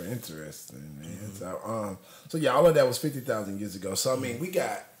 that's real interesting, man. So yeah, all of that was 50,000 years ago. So we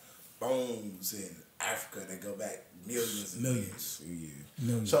got bones in Africa that go back millions.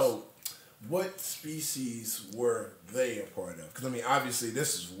 Years. So what species were they a part of? Because, obviously,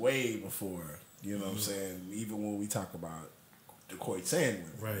 this is way before, what I'm saying, even when we talk about the Khoisan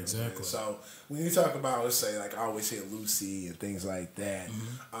women. Right, exactly. So when you talk about, let's say, like I always hear Lucy and things like that,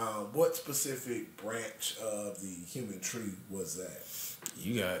 what specific branch of the human tree was that?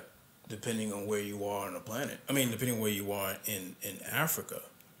 You got, depending on where you are on the planet, depending on where you are in Africa,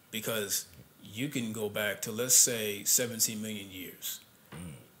 because you can go back to, let's say, 17 million years.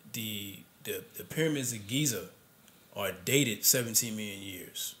 The pyramids of Giza are dated 17 million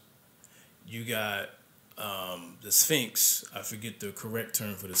years. You got the Sphinx. I forget the correct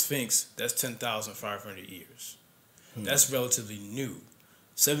term for the Sphinx. That's 10,500 years. That's relatively new.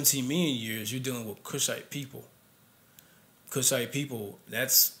 17 million years, you're dealing with Kushite people. Kushite people,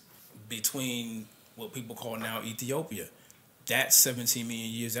 that's between what people call now Ethiopia. That's 17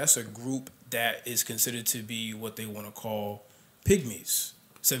 million years. That's a group that is considered to be what they want to call pygmies.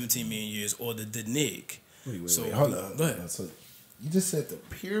 17 million years, or the Danig. Wait, hold on. Go ahead. So you just said the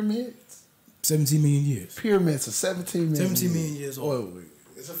pyramids? 17 million years. Pyramids are 17 million 17 million years old. Wait.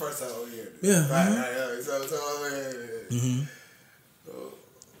 It's the first time over here. Yeah. Right. So,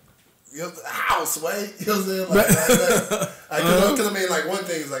 house, right? You know what I'm saying? Because like one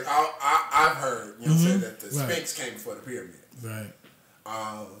thing is like I've heard, that the Sphinx came before the pyramid. Right.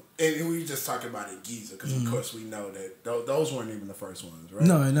 And we were just talking about it, Giza, because of course we know that those weren't even the first ones, right?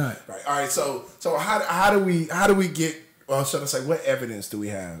 No, they're not. Right. All right. So how do we get? Well, should I say, what evidence do we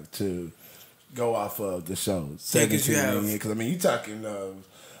have to go off of the show? 17 million. Because you're talking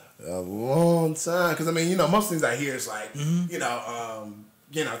A long time. Because, I mean, you know, most things I hear is like, you know,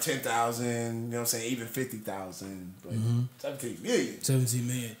 10,000, you know what I'm saying, even 50,000. But 17 million. 17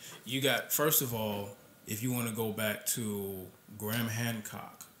 million. You got, first of all, if you want to go back to Graham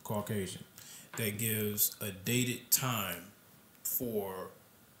Hancock, Caucasian, that gives a dated time for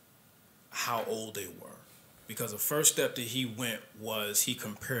how old they were. Because the first step that he went was he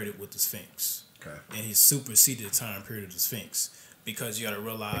compared it with the Sphinx. Okay. And he superseded the time period of the Sphinx. Because you got to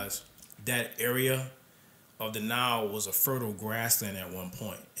realize that area of the Nile was a fertile grassland at one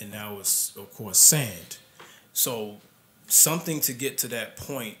point. And now it's, of course, sand. So something to get to that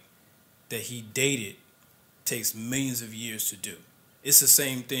point that he dated takes millions of years to do. It's the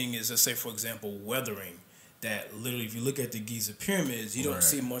same thing as, let's say, for example, weathering. That literally, if you look at the Giza pyramids, you don't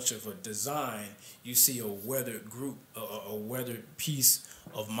see much of a design. You see a weathered group, a weathered piece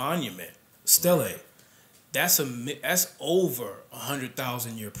of monument, stele. That's over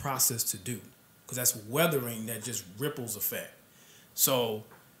 100,000 year process to do, because that's weathering that just ripples effect. So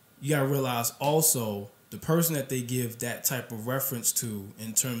you gotta realize also the person that they give that type of reference to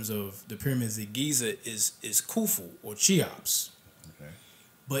in terms of the pyramids of Giza is Khufu or Cheops. Okay.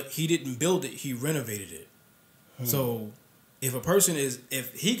 But he didn't build it; he renovated it. So if a person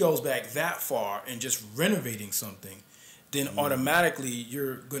if he goes back that far and just renovating something, then automatically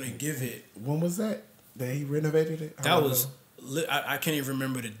you're going to give it. When was that he renovated it? That was, I can't even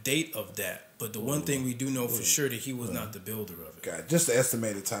remember the date of that. But the one thing we do know for sure that he was not the builder of it. God, just the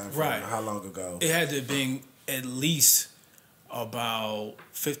estimated time frame. How long ago? It had to have been at least about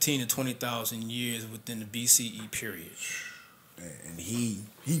 15 to 20,000 years within the BCE period. And he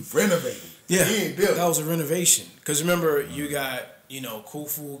renovated. Yeah, he ain't built. That was a renovation. Because remember, you got,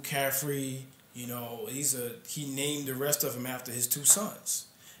 Khufu, Khafre, he named the rest of them after his two sons.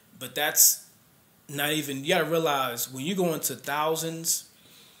 But that's not even, you got to realize, when you go into thousands,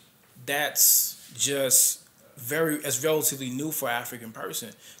 that's just it's relatively new for an African person.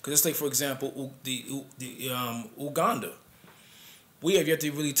 Because it's like, for example, the Uganda. We have yet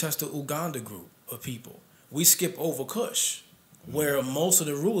to really touch the Uganda group of people. We skip over Kush, where most of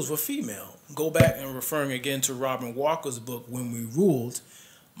the rulers were female. Go back and referring again to Robin Walker's book, When We Ruled,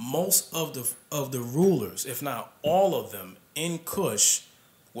 most of the rulers, if not all of them, in Kush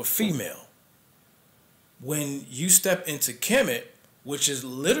were female. When you step into Kemet, which is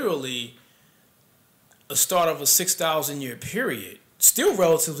literally a start of a 6,000 year period, still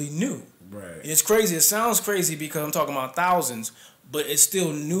relatively new. Right. It's crazy. It sounds crazy because I'm talking about thousands, but it's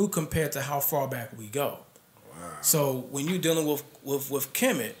still new compared to how far back we go. So when you're dealing with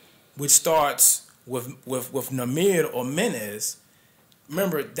Kemet, which starts with Namir or Menes,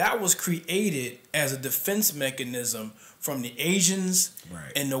 remember that was created as a defense mechanism from the Asians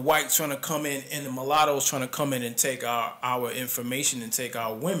and the whites trying to come in and the mulattoes trying to come in and take our information and take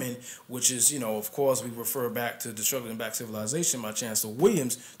our women, which is, of course, we refer back to the Struggling Back Civilization by Chancellor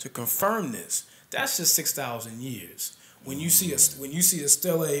Williams to confirm this. That's just 6,000 years. When you see a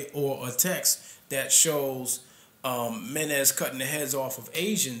stele or a text that shows Menes cutting the heads off of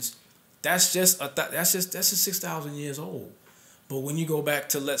Asians, that's just 6,000 years old. But when you go back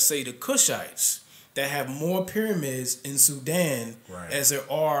to, let's say, the Kushites that have more pyramids in Sudan as there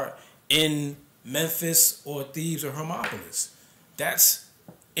are in Memphis or Thebes or Hermopolis, that's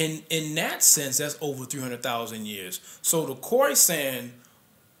in that sense that's over 300,000 years. So the Khoisan,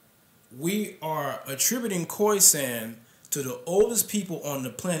 we are attributing Khoisan to the oldest people on the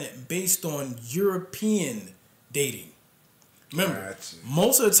planet based on European dating. Remember,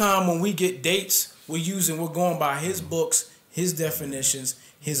 most of the time when we get dates, we're going by his books, his definitions,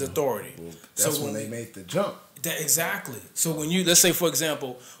 his authority. Well, that's when they made the jump. Exactly. So when let's say, for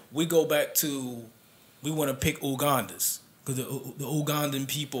example, we go back to, we want to pick Ugandans, because the Ugandan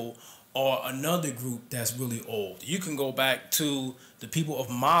people are another group that's really old. You can go back to the people of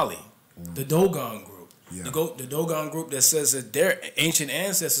Mali, the Dogon group. Yeah. The Dogon group that says that their ancient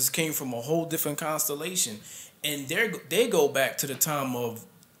ancestors came from a whole different constellation. And they go back to the time of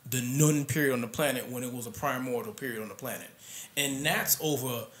the Nun period on the planet, when it was a primordial period on the planet. And that's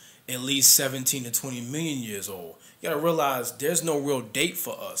over at least 17 to 20 million years old. You got to realize there's no real date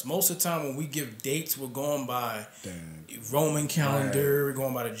for us. Most of the time when we give dates, we're going by Roman calendar, we're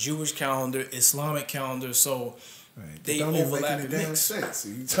going by the Jewish calendar, Islamic calendar. So they don't overlap even make and any mix. damn sense.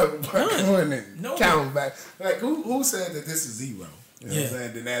 You talking about going and counting back. Like, who said that this is zero? You know what I'm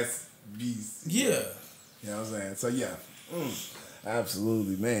saying? Then that's beast. Yeah. You know what I'm saying? So, yeah.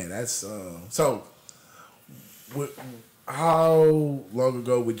 Absolutely, man. That's, so, how long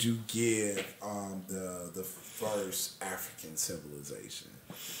ago would you give the first African civilization?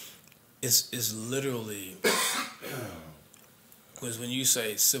 It's literally Because when you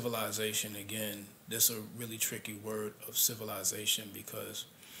say civilization, again, that's a really tricky word of civilization, because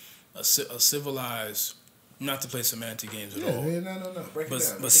a civilized, not to play semantic games at all. Yeah, no. Break it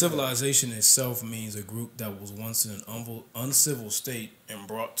down. But civilization itself means a group that was once in an uncivil state and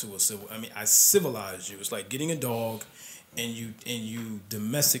brought to a civil. I mean, I civilized you. It's like getting a dog, and you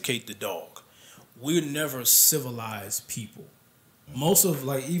domesticate the dog. We're never civilized people. Most of,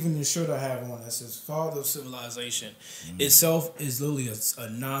 like, even the shirt I have on that says "Father of Civilization" itself is literally a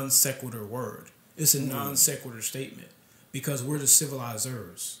non sequitur word. It's a non sequitur statement, because we're the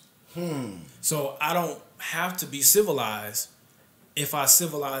civilizers. So I don't have to be civilized if I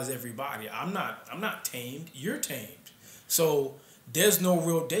civilize everybody. I'm not tamed. You're tamed. So there's no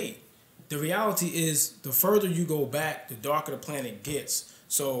real date. The reality is, the further you go back, the darker the planet gets.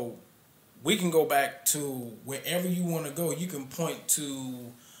 So we can go back to wherever you want to go. You can point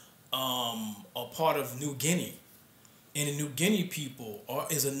to a part of New Guinea. And the New Guinea people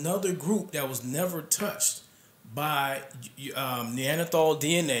is another group that was never touched by Neanderthal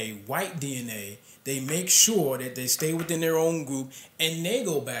DNA, white DNA. They make sure that they stay within their own group, and they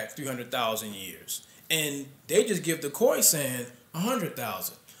go back 300,000 years. And they just give the Khoisan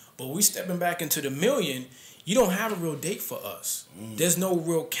 100,000. But we stepping back into the million. You don't have a real date for us. There's no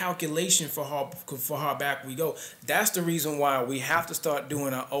real calculation for how back we go. That's the reason why we have to start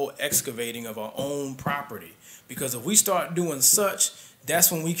doing our own excavating of our own property. Because if we start doing such,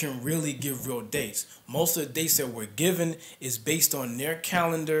 that's when we can really give real dates. Most of the dates that we're given is based on their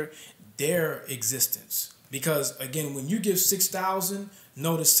calendar, their existence. Because, again, when you give 6,000,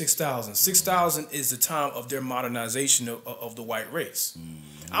 notice 6,000. 6,000 is the time of their modernization of the white race.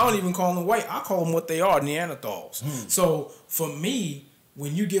 I don't even call them white. I call them what they are, Neanderthals. So for me,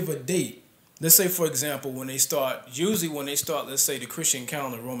 when you give a date, let's say, for example, when they start, let's say the Christian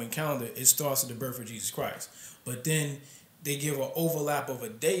calendar, Roman calendar, it starts at the birth of Jesus Christ. But then they give an overlap of a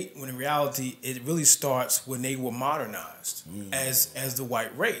date when in reality it really starts when they were modernized as the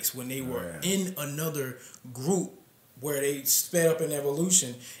white race, when they were in another group where they sped up in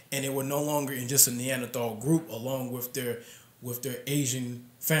evolution and they were no longer in just a Neanderthal group along with their Asian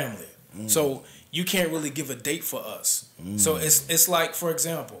family. So you can't really give a date for us. So it's like, for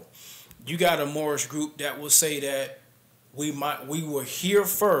example, you got a Moorish group that will say that we were here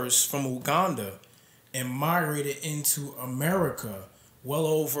first from Uganda and migrated into America well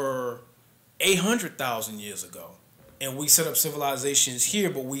over 800,000 years ago. And we set up civilizations here,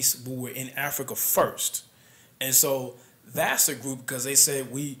 but we were in Africa first. And so that's a group, because they said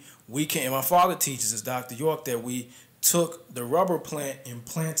we can, and my father teaches us, Dr. York, that we took the rubber plant and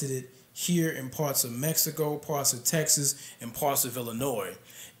planted it here in parts of Mexico, parts of Texas, and parts of Illinois.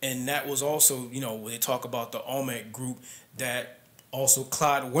 And that was also, when they talk about the Olmec group, that also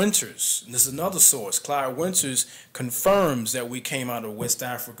Clyde Winters, and this is another source, Clyde Winters confirms that we came out of West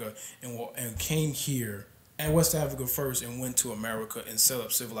Africa and came here at West Africa first and went to America and set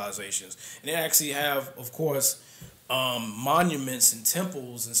up civilizations. And they actually have, of course, monuments and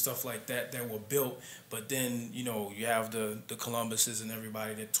temples and stuff like that were built, but then you have the Columbuses and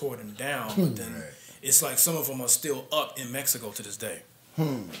everybody that tore them down. But then it's like some of them are still up in Mexico to this day.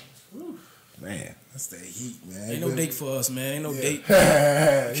 Man, that's that heat, man. Ain't no date for us, man. Ain't no date.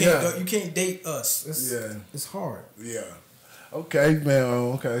 You can't date us. It's hard. Yeah. Okay, man.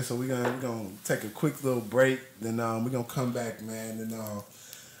 Okay, so we're gonna take a quick little break. Then we're gonna come back, man, and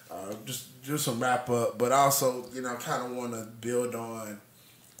just some wrap up. But also, kind of want to build on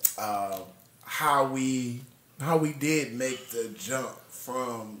how we did make the jump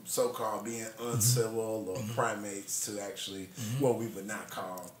from so-called being uncivil or primates to actually what we would not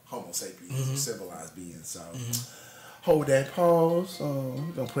call Homo sapiens, civilized beings. So hold that pause.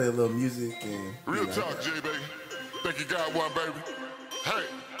 We're gonna play a little music and real talk, J baby. Think you got one, baby? Hey,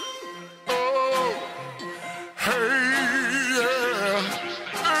 oh, hey, yeah.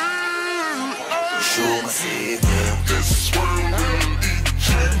 Sure said this world will eat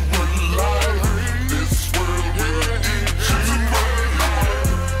you alive. This world will eat you alive.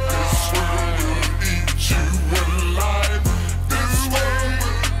 This world will eat you alive. This world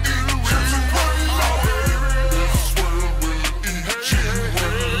will eat you alive. This world will eat you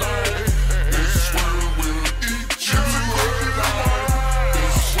alive. This world will eat you alive.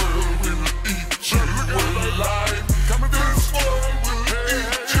 This world will eat you alive. This world will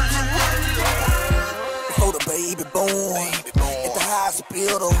eat you alive. For the baby born at the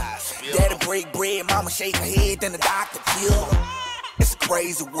hospital, daddy break bread, mama shake her head, then the doctor kill her. It's a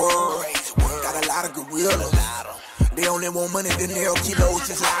crazy world, got a lot of gorillas. They only want money, then they'll kilos,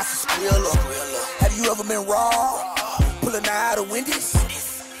 just lots of skrilla. Have you ever been robbed? Pulling out of Wendy's?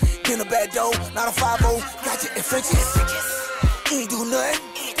 Getting a bad dough, not a 5-0, got you in Frenchies. Ain't do nothing.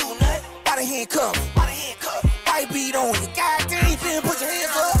 Why the handcuff? White beat on you. Goddamn, then put your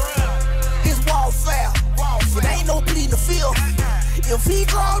hands up. It's warfare. It ain't no bleeding the field. If he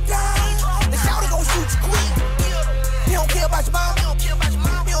draw down, the shouter gon' shoot you quick. He don't care about your mom.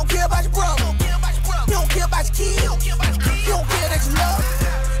 He don't care about your brother. He don't care about your kid. He don't care that you love.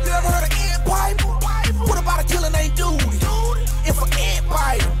 You ever heard of ant pipe? What about a killer named Duty? If an ant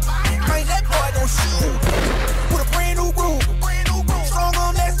bite, man, that boy gon' shoot. With a brand new groove, strong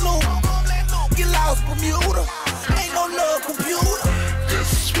on that loop. Get lost, Bermuda. Ain't no love computer.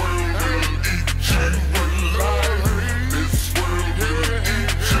 This world will eat you alive. This world will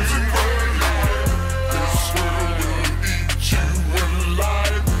eat you alive. This world will eat you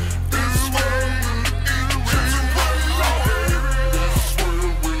alive. This world will eat you alive. This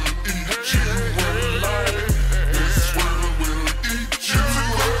world will eat you alive. This world will eat you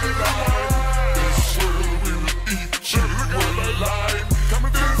alive. This world will eat you alive.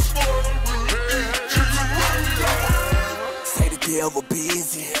 This world will eat you alive. Say the devil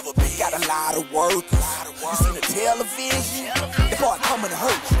busy, got a lot of workers. You seen the television? The boy coming to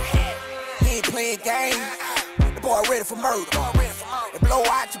hurt you. He ain't playing games. The boy ready for murder. And blow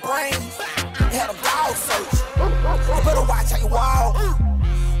out your brains. He had them dog search. You better watch how you walk.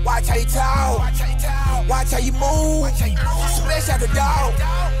 Watch how you talk. Watch how you move. Splash out the dog.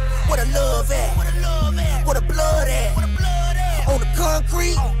 Where the love at? Where the blood at? On the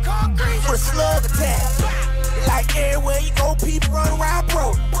concrete. Where the slug attack. Like everywhere you go, people run around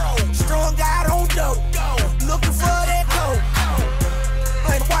broke. Strung out on dope, looking for that coat.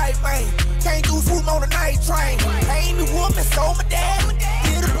 Man, white man, can't do food on the night train. Ain't the woman, so my dad,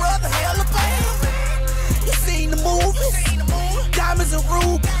 did a brother hella bad. You seen the movies, diamonds and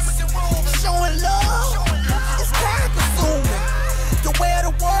rubies, showing love. It's kind of consuming. The way of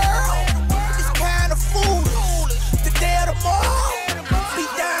the world is kind of foolish. The day of tomorrow, be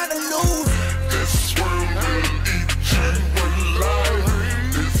down to lose. This world will eat you alive.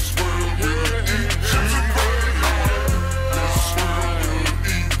 This world will eat you alive. This world will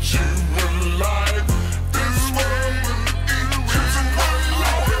eat you alive.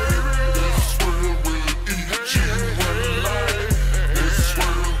 This world will eat you alive. This world will eat you alive. This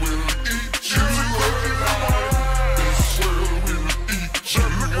world will eat you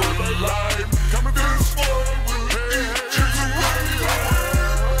alive. This world will eat you alive. This world will eat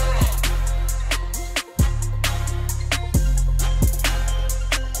you alive.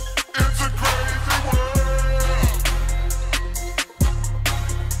 It's a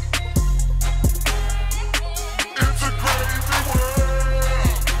crazy world. It's a crazy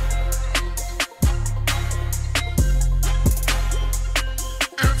world.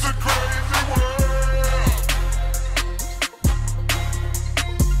 It's a crazy world.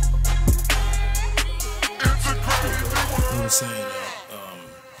 It's a crazy world. He was saying that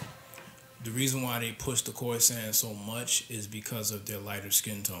the reason why they push the Khoisan so much is because of their lighter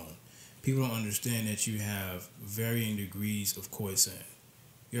skin tone. People don't understand that you have varying degrees of Khoisan.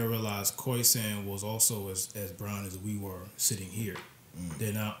 You gotta realize Khoisan was also as brown as we were sitting here.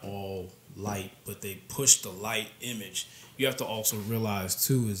 They're not all light, but they push the light image. You have to also realize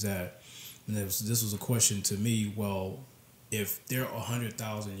too is that, and this was a question to me, well, if they're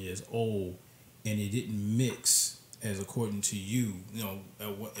 100,000 years old and they didn't mix as according to you,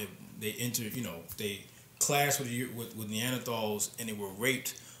 if they entered, they clashed with Neanderthals and they were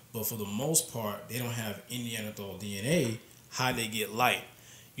raped, but for the most part, they don't have any Neanderthal DNA. How they get light?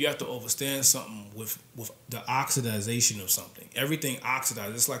 You have to understand something with the oxidization of something. Everything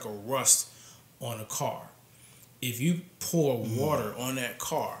oxidizes. It's like a rust on a car. If you pour water on that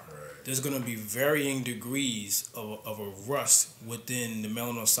car, there's going to be varying degrees of a rust within the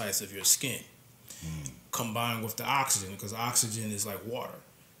melanocytes of your skin, combined with the oxygen, because oxygen is like water.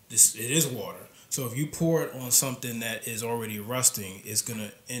 It is water. So if you pour it on something that is already rusting, it's going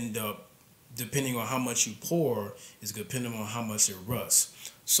to end up, depending on how much you pour, it's depending on how much it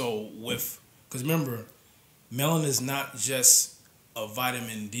rusts. So because remember, melanin is not just a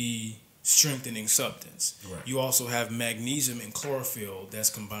vitamin D strengthening substance. Right. You also have magnesium and chlorophyll that's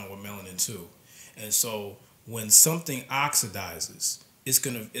combined with melanin too. And so when something oxidizes, it's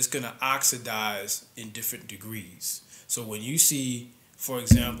gonna oxidize in different degrees. So when you see, for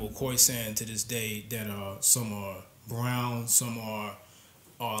example, Khoisan to this day that some are brown, some are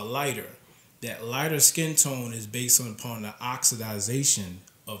lighter. That lighter skin tone is based upon the oxidization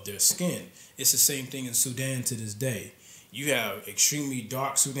of their skin. It's the same thing in Sudan to this day. You have extremely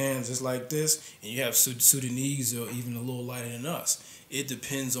dark Sudans just like this, and you have Sudanese or even a little lighter than us. It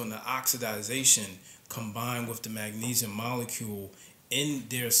depends on the oxidization combined with the magnesium molecule in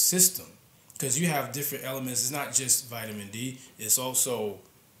their system. because you have different elements. It's not just vitamin D. It's also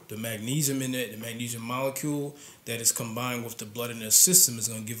the magnesium in it, the magnesium molecule that is combined with the blood in their system is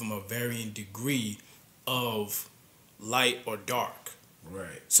going to give them a varying degree of light or dark.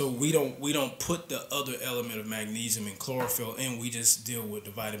 Right. So we don't put the other element of magnesium and chlorophyll in. We just deal with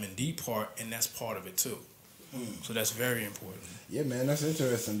the vitamin D part, and that's part of it too. So that's very important. Yeah, man, that's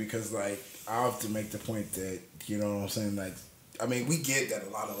interesting because, like, I often make the point that, you know what I'm saying, like, I mean, we get that a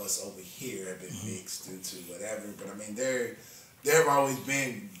lot of us over here have been mixed into whatever, but I mean, there have always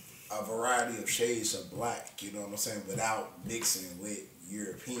been a variety of shades of black, you know what I'm saying, without mixing with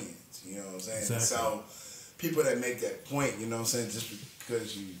Europeans, you know what I'm saying? Exactly. So people that make that point, you know what I'm saying, just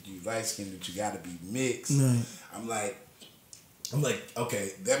because you light skinned that you got to be mixed, Right. I'm like,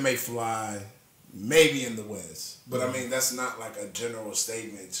 okay, that may fly maybe in the West, but I mean, that's not like a general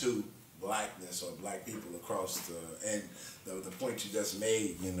statement to blackness or black people across and the point you just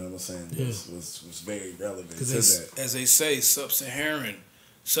made, you know what I'm saying, was very relevant to that. As they say, sub-Saharan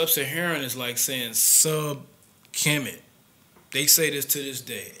is like saying sub-Kemet. They say this to this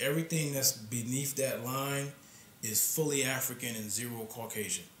day. Everything that's beneath that line is fully African and zero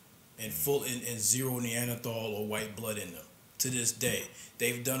Caucasian, and zero Neanderthal or white blood in them. To this day,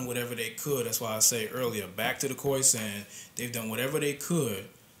 they've done whatever they could. That's why I say earlier, back to the Khoisan, they've done whatever they could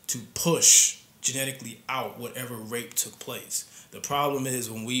to push genetically out whatever rape took place. The problem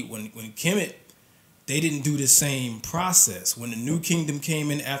is when Kemet, they didn't do the same process. When the New Kingdom came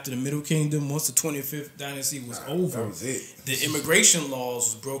in after the Middle Kingdom, once the 25th dynasty was over, that was it. The immigration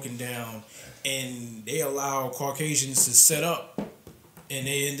laws was broken down, and they allowed Caucasians to set up, and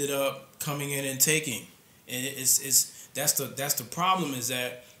they ended up coming in and taking. And that's the problem is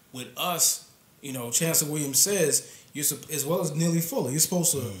that with us, you know, Chancellor Williams says, as well as Neely Fuller, you're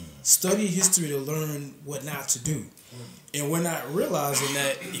supposed to study history to learn what not to do. And we're not realizing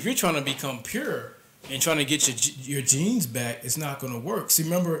that if you're trying to become pure and trying to get your genes back, it's not going to work. See,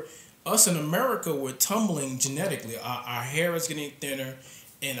 remember, us in America, we're tumbling genetically. Our hair is getting thinner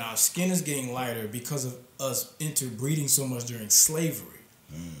and our skin is getting lighter because of us interbreeding so much during slavery.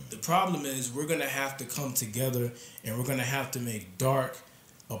 The problem is we're going to have to come together and we're going to have to make dark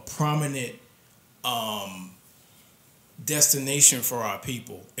a prominent destination for our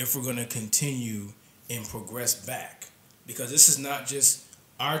people if we're going to continue and progress back. Because this is not just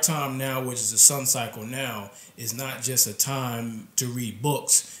our time now, which is the sun cycle now, is not just a time to read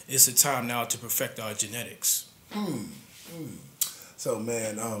books. It's a time now to perfect our genetics. So,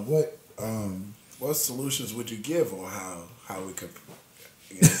 man, what solutions would you give on how we could...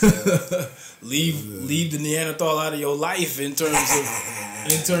 leave the Neanderthal out of your life in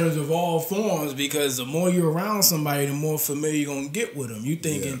terms of all forms, because the more you're around somebody, the more familiar you're gonna get with them. You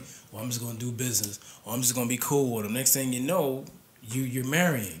thinking, well, I'm just gonna do business, or I'm just gonna be cool with them. Next thing you know, you're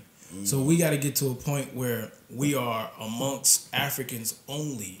marrying. So we got to get to a point where we are amongst Africans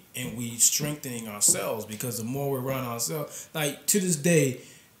only, and we strengthening ourselves, because the more we're around ourselves, like to this day.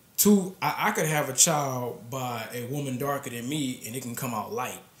 I could have a child by a woman darker than me, and it can come out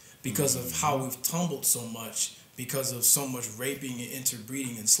light because of how we've tumbled so much, because of so much raping and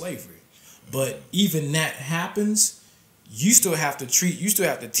interbreeding and slavery. But even that happens, you still have to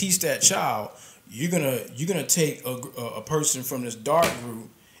teach that child. You're gonna take a person from this dark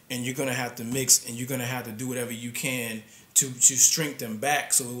group, and you're gonna have to mix, and you're gonna have to do whatever you can to strengthen them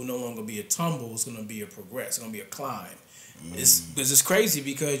back, so it will no longer be a tumble. It's gonna be a progress. It's gonna be a climb. It's crazy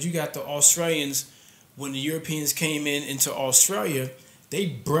because you got the Australians, when the Europeans came into Australia, they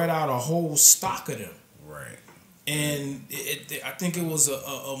bred out a whole stock of them. Right. And I think it was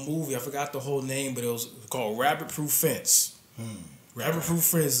a movie, I forgot the whole name, but it was called Rabbit Proof Fence. Rabbit Proof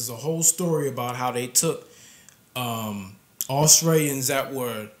Fence is a whole story about how they took Australians that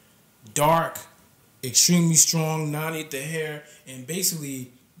were dark, extremely strong, not eat the hair, and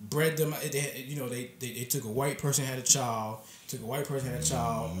basically bred them. They took a white person, had a child,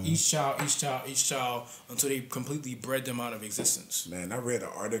 each child, until they completely bred them out of existence. Man, I read an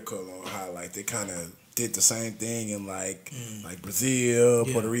article on how like they kind of did the same thing in like Brazil,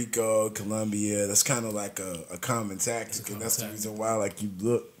 Puerto Rico, Colombia. That's kind of like a common tactic, and that's the reason why like you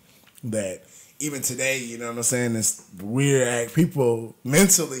look that even today, you know what I'm saying, this weird people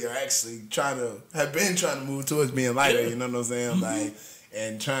mentally are actually have been trying to move towards being lighter, you know what I'm saying, like.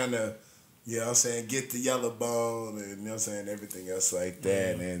 And trying to, you know what I'm saying, get the yellow bone and, you know what I'm saying, everything else like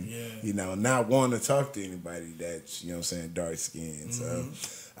that. You know, not want to talk to anybody that's, you know what I'm saying, dark skinned. So,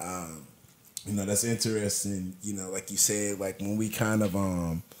 you know, that's interesting. You know, like you said, like when we kind of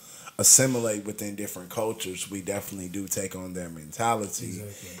assimilate within different cultures, we definitely do take on their mentality.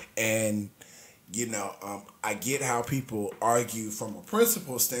 Exactly. And I get how people argue from a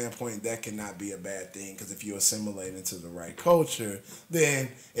principle standpoint that cannot be a bad thing, because if you assimilate into the right culture, then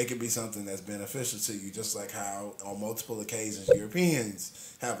it can be something that's beneficial to you, just like how on multiple occasions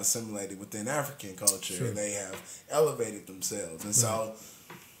Europeans have assimilated within African culture and they have elevated themselves. And so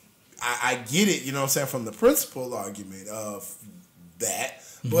I get it, from the principle argument of that,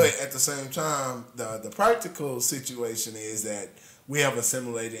 but at the same time, the practical situation is that we have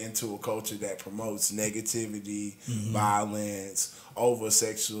assimilated into a culture that promotes negativity, violence,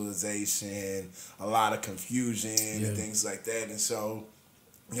 over-sexualization, a lot of confusion and things like that. And so,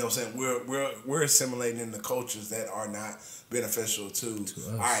 we're assimilating into cultures that are not beneficial to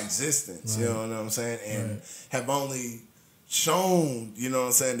our existence, you know what I'm saying? And have only shown,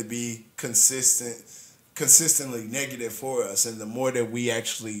 to be consistently negative for us. And the more that we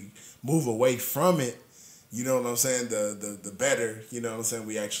actually move away from it, you know what I'm saying, the better,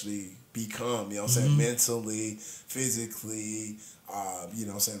 we actually become, mentally, physically,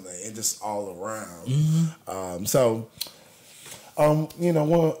 and just all around.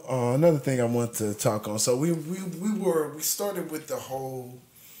 Another thing I want to talk on. So we started with the whole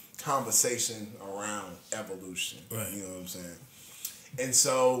conversation around evolution. Right. You know what I'm saying? And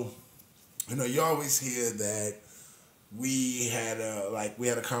so, you always hear that we had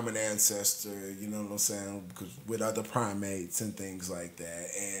a common ancestor, you know what I'm saying, because with other primates and things like that.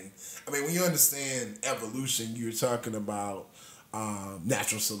 And I mean, when you understand evolution, you're talking about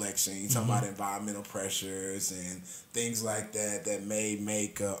natural selection. You're talking about environmental pressures and things like that may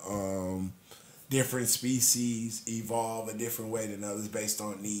make different species evolve a different way than others based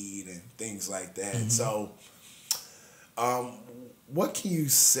on need and things like that. So, what can you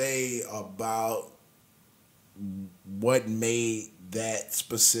say about what made that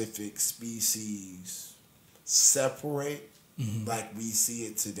specific species separate like we see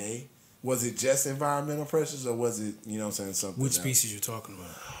it today? Was it just environmental pressures, or was it, something Which else? species you're talking about?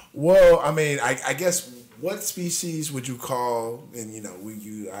 Well, I mean, I guess what species would you call, and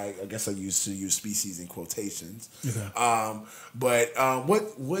I guess I used to use species in quotations. Okay. But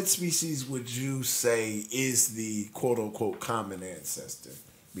what species would you say is the quote unquote common ancestor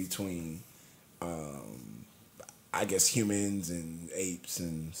between I guess humans and apes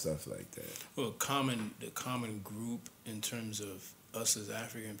and stuff like that? Well, the common group in terms of us as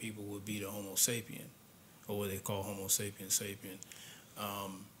African people would be the Homo sapien, or what they call Homo sapiens sapien.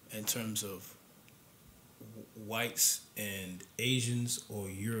 In terms of whites and Asians, or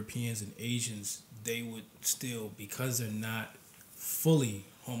Europeans and Asians, they would still, because they're not fully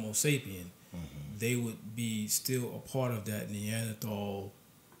Homo sapien, they would be still a part of that Neanderthal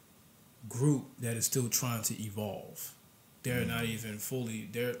group that is still trying to evolve. They're not even fully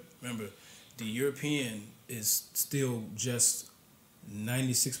there. Remember, the European is still just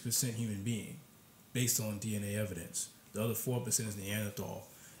 96% human being based on DNA evidence. The other 4% is Neanderthal.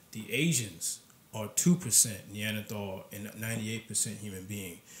 The Asians are 2% Neanderthal and 98% human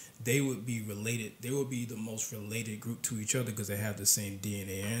being. They would be related. They would be the most related group to each other because they have the same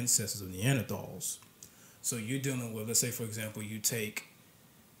DNA ancestors of Neanderthals. So you're dealing with, let's say, for example, you take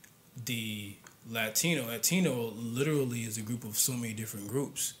the Latino. Latino literally is a group of so many different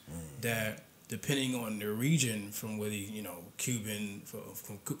groups that, depending on the region, from whether Cuban,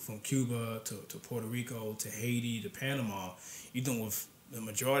 from Cuba to Puerto Rico to Haiti to Panama, you're dealing with the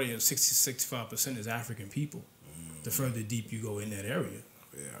majority of 65% is African people. The further deep you go in that area.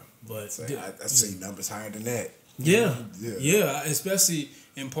 Yeah, but I see numbers higher than that. Yeah, especially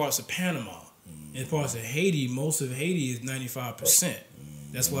in parts of Panama. In parts of Haiti, most of Haiti is 95%.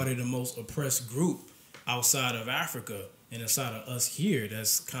 That's why they're the most oppressed group outside of Africa and inside of us here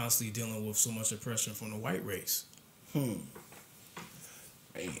that's constantly dealing with so much oppression from the white race. Man,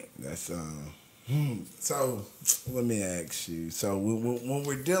 that's So let me ask you. So when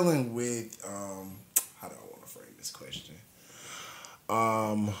we're dealing with how do I want to frame this question?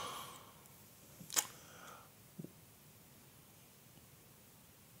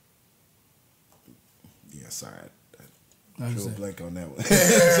 Yeah, sorry. I drew a blank on that one.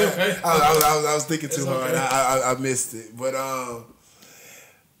 It's okay. I was thinking too hard. I missed it. But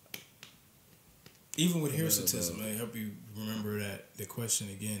even with hirsutism, I help you remember that the question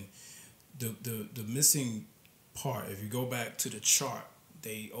again. The missing part, if you go back to the chart,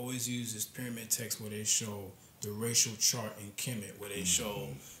 they always use this pyramid text where they show the racial chart in Kemet, where they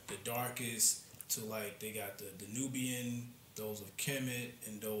show the darkest to, like, they got the Nubian, those of Kemet,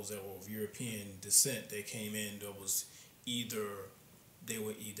 and those that were of European descent. They came in, they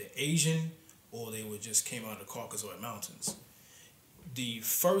were either Asian or they just came out of the Caucasoid Mountains. The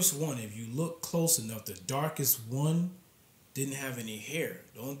first one, if you look close enough, the darkest one didn't have any hair.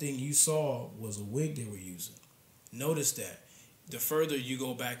 The only thing you saw was a wig they were using. Notice that. The further you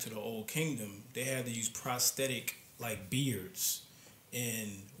go back to the Old Kingdom, they had to use prosthetic like beards and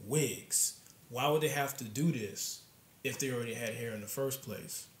wigs. Why would they have to do this if they already had hair in the first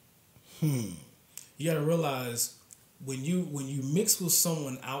place? You got to realize when you mix with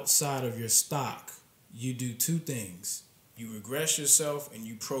someone outside of your stock, you do two things. You regress yourself and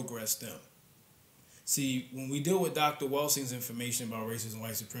you progress them. See, when we deal with Dr. Welsing's information about racism and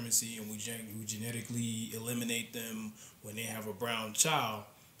white supremacy and we genetically eliminate them when they have a brown child,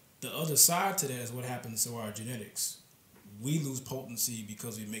 the other side to that is what happens to our genetics. We lose potency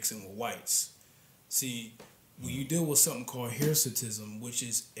because we mix in with whites. See, when you deal with something called hirsutism, which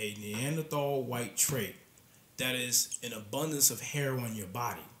is a Neanderthal white trait, that is an abundance of hair on your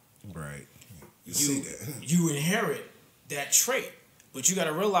body. Right. You see that. You inherit that trait. But you got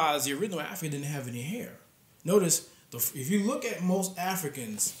to realize the original African didn't have any hair. Notice, if you look at most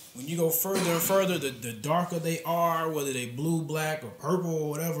Africans, when you go further and further, the darker they are, whether they blue, black, or purple, or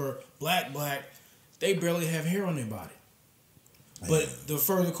whatever, black, they barely have hair on their body. But the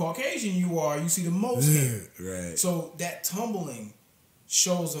further Caucasian you are, you see the most hair. Right. So that tumbling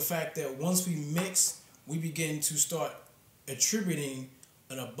shows the fact that once we mix, we begin to start attributing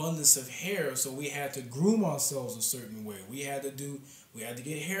an abundance of hair. So we had to groom ourselves a certain way. We had to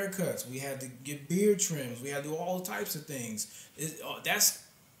get haircuts. We had to get beard trims. We had to do all types of things. That's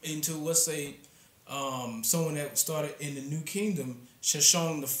into, let's say, someone that started in the New Kingdom,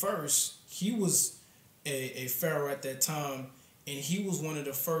 Sheshong the First. He was a pharaoh at that time, and he was one of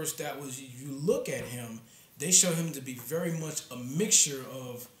the first that was, if you look at him, they show him to be very much a mixture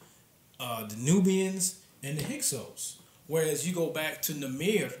of the Nubians and the Hyksos. Whereas you go back to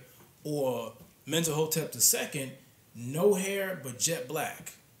Namir or Mentuhotep II, no hair but jet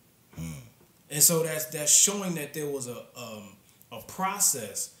black. And so that's showing that there was a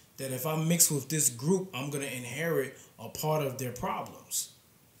process that if I mix with this group, I'm going to inherit a part of their problems.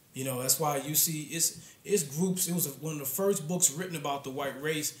 You know, that's why you see it's groups. It was one of the first books written about the white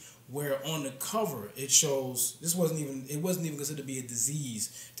race where on the cover it shows it wasn't even considered to be a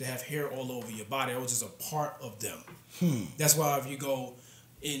disease to have hair all over your body. It was just a part of them. That's why if you go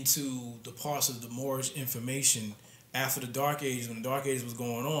into the parts of the Moorish information after the Dark Ages, when the Dark Ages was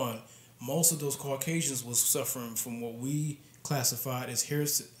going on, most of those Caucasians was suffering from what we classified as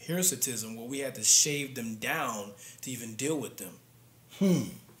hirsutism, where we had to shave them down to even deal with them.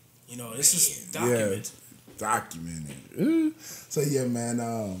 You know, this is documented. Yeah, documented. So yeah, man.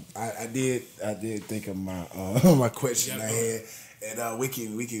 I did think of my my question I had, and we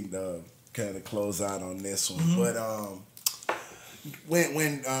can kind of close out on this one. But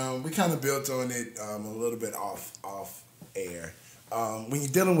when we kind of built on it a little bit off air, when you're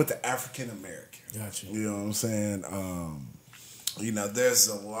dealing with the African American, gotcha. You know what I'm saying? You know, there's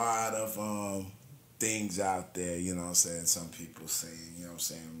a lot of things out there, you know what I'm saying? Some people saying, you know what I'm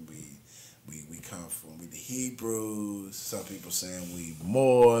saying, we come from the Hebrews. Some people saying we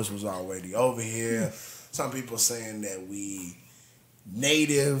Moors was already over here. Some people saying that we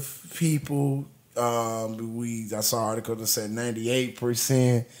native people. I saw an article that said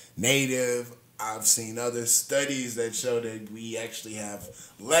 98% native. I've seen other studies that show that we actually have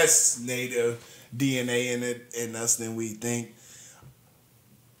less native DNA in us than we think.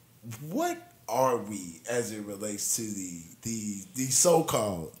 What are we as it relates to the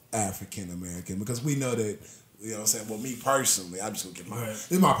so-called African American? Because we know that, you know what I'm saying, well, me personally, I'm just gonna get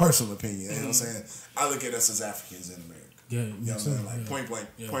this is my personal opinion, you know what I'm saying? I look at us as Africans in America. Yeah, you know what I'm saying? Like point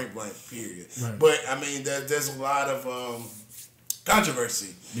blank, period. Right. But I mean, there's a lot of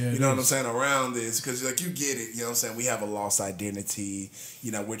controversy, you know what I'm saying, around this, because like you get it, you know what I'm saying, we have a lost identity,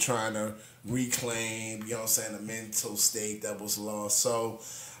 you know, we're trying to reclaim, you know what I'm saying, a mental state that was lost. So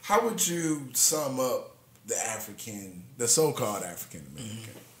how would you sum up the so-called African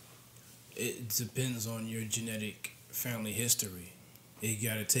American? It depends on your genetic family history. You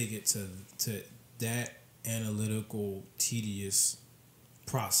got to take it to that analytical, tedious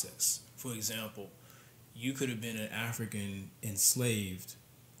process. For example, you could have been an African enslaved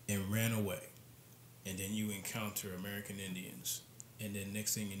and ran away, and then you encounter American Indians, and then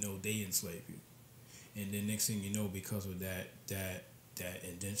next thing you know, they enslave you, and then next thing you know, because of that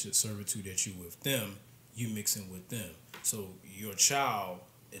indentured servitude that you with them, you mix in with them. So your child,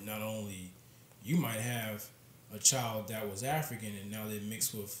 and not only you might have a child that was African and now they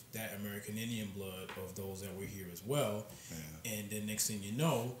mix with that American Indian blood of those that were here as well. Yeah. And then next thing you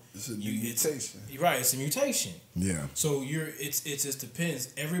know, it's a mutation. Right, it's a mutation. Yeah. So it just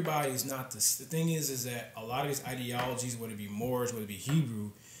depends. Everybody's not the thing is that a lot of these ideologies, whether it be Moorish, whether it be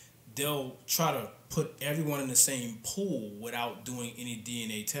Hebrew, they'll try to put everyone in the same pool without doing any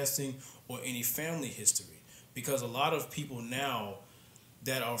DNA testing or any family history. Because a lot of people now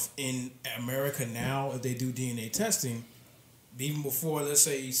that are in America now, if they do DNA testing, even before, let's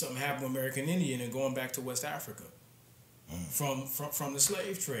say, something happened with American Indian and going back to West Africa, from the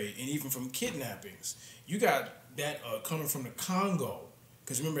slave trade and even from kidnappings, you got that coming from the Congo.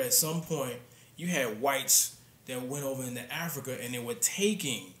 Because remember, at some point, you had whites that went over into Africa and they were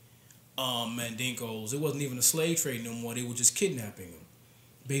taking Mandinkos. It wasn't even a slave trade no more. They were just kidnapping them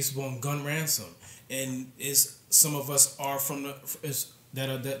based upon gun ransom. And some of us are from that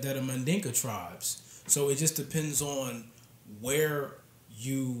are Mandinka tribes. So it just depends on where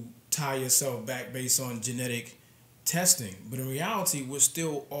you tie yourself back based on genetic testing. But in reality, we're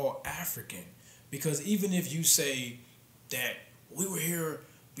still all African. Because even if you say that we were here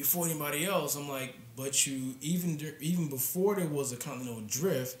before anybody else, I'm like, but you even before there was a continental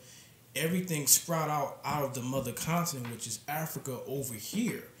drift, everything sprout out of the mother continent, which is Africa over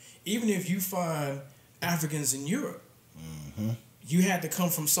here. Even if you find Africans in Europe, you had to come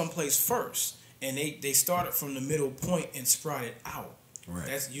from someplace first, and they started from the middle point and sprouted out.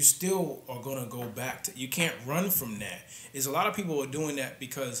 Right. You still are gonna go back to. You can't run from that. There's a lot of people who are doing that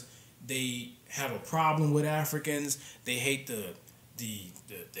because they have a problem with Africans. They hate the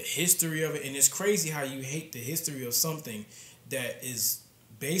history of it, and it's crazy how you hate the history of something that is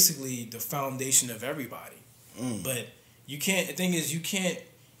basically the foundation of everybody. But you can't. The thing is, you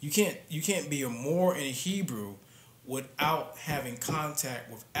can't be a Moor and a Hebrew without having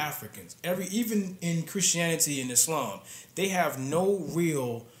contact with Africans. Even in Christianity and Islam, they have no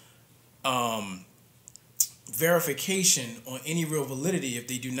real verification on any real validity if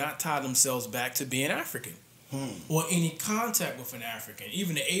they do not tie themselves back to being African. Or any contact with an African.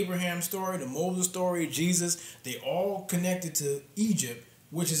 Even the Abraham story, the Moses story, Jesus, they all connected to Egypt,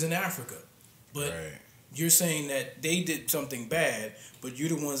 which is in Africa. But you're saying that they did something bad, but you're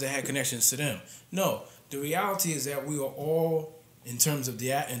the ones that had connections to them. No, the reality is that we are all, in terms of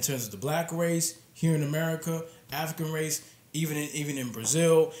the black race here in America, African race, even in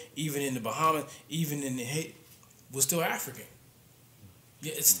Brazil, even in the Bahamas, even in Haiti, we're still African.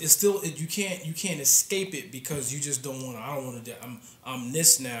 Yeah, it's still you can't escape it because you just don't want to. I don't want to. I'm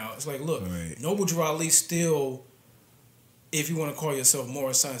this now. It's like, look, Noble Drew Ali still, if you want to call yourself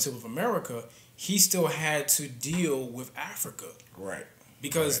more scientific of America, he still had to deal with Africa, right?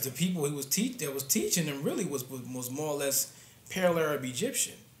 Because the people he was teaching them really was more or less Arab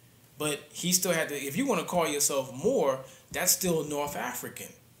Egyptian, but he still had to. If you want to call yourself more, that's still North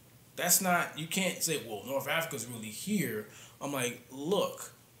African. That's not. You can't say, well, North Africa's really here. I'm like,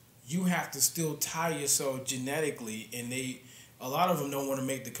 look, you have to still tie yourself genetically, and a lot of them don't want to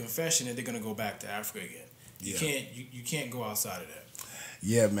make the confession that they're gonna go back to Africa again. You can't go outside of that.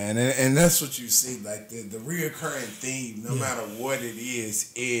 Yeah, man, and that's what you see. Like the reoccurring theme, no matter what it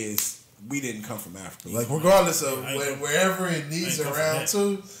is we didn't come from Africa. Like regardless of wherever it needs around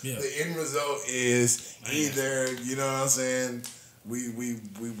to, the end result is either, you know what I'm saying, we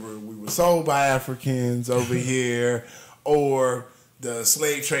were sold by Africans over here, or the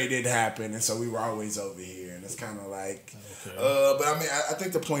slave trade didn't happen, and so we were always over here. And it's kind of like, but I mean, I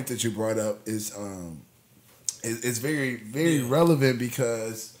think the point that you brought up is very, very relevant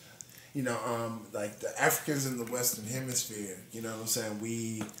because, you know, like the Africans in the Western Hemisphere, you know what I'm saying,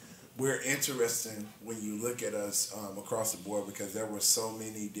 we're interesting when you look at us across the board because there were so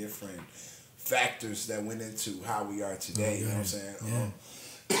many different factors that went into how we are today. You know what I'm saying?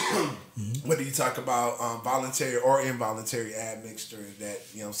 Whether you talk about voluntary or involuntary admixture that,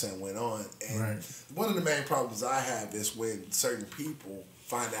 you know what I'm saying, went on. And one of the main problems I have is when certain people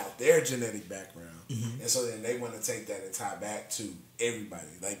find out their genetic background, and so then they want to take that and tie back to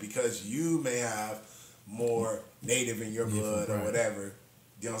everybody. Like, because you may have more native in your blood or whatever,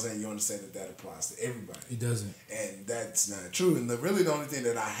 you know what I'm saying, you understand that applies to everybody. It doesn't. And that's not true. And the only thing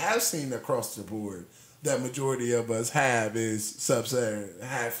that I have seen across the board that majority of us have is sub-Saharan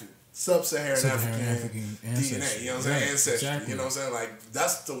African DNA, you know what I'm saying, ancestry. Exactly. You know what I'm saying? Like,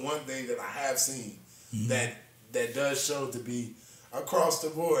 that's the one thing that I have seen that does show to be across the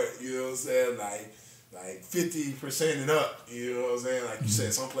board, you know what I'm saying, like 50% and up, you know what I'm saying? Like you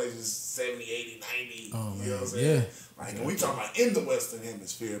said, some places 70, 80, 90, you know what I'm saying? Like, and we talking about in the Western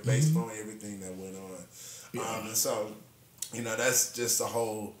Hemisphere based on everything that went on. And so, you know, that's just a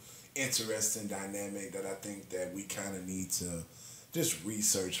whole interesting dynamic that I think that we kind of need to just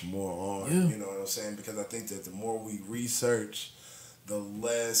research more on, you know what I'm saying? Because I think that the more we research, the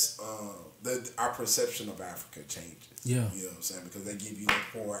less our perception of Africa changes. Yeah. You know what I'm saying? Because they give you the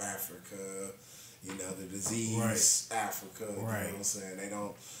poor Africa, you know, the disease Africa. You know what I'm saying? They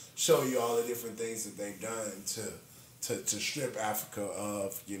don't show you all the different things that they've done to strip Africa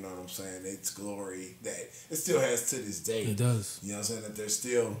of, you know what I'm saying, its glory that it still has to this day. It does. You know what I'm saying? That they're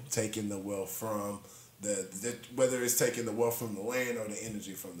still taking the wealth from whether it's taking the wealth from the land or the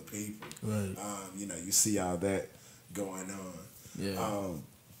energy from the people. Right. You know, you see all that going on. Yeah.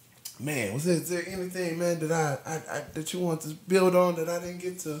 Man, is there anything, man, that I that you want to build on that I didn't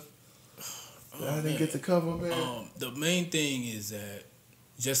get to get to cover, man? The main thing is that,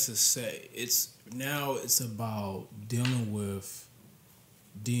 just to say, it's about dealing with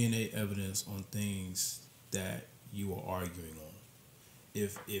DNA evidence on things that you are arguing on.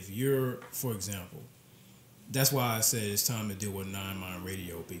 If you're, for example, that's why I said it's time to deal with Nine Mind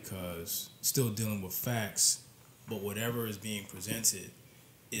Radio, because still dealing with facts, but whatever is being presented,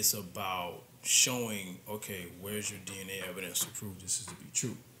 it's about showing, okay, where's your DNA evidence to prove this is to be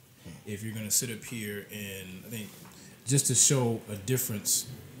true? If you're going to sit up here and, I think, just to show a difference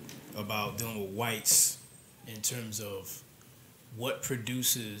about dealing with whites in terms of what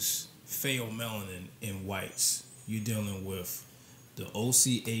produces pheomelanin in whites, you're dealing with the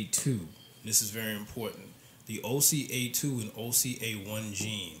OCA2. This is very important. The OCA2 and OCA1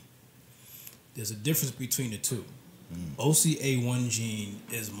 gene. There's a difference between the two. OCA1 gene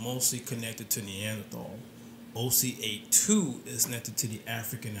is mostly connected to Neanderthal. OCA2 is connected to the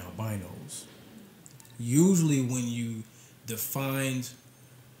African albinos. Usually when you defined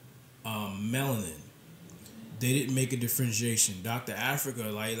melanin, they didn't make a differentiation. Dr.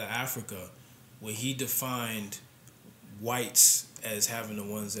 Laila Africa, when he defined whites as having the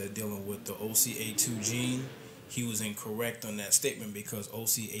ones that are dealing with the OCA2 gene, he was incorrect on that statement, because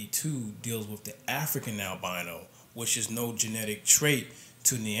OCA2 deals with the African albino, which is no genetic trait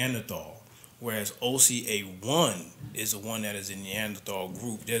to Neanderthal, whereas OCA1 is the one that is in Neanderthal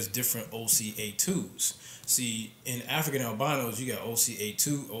group. There's different OCA2s. See, in African albinos, you got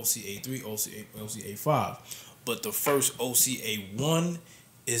OCA2, OCA3, OCA5, but the first OCA1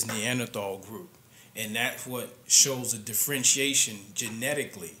 is Neanderthal group, and that's what shows the differentiation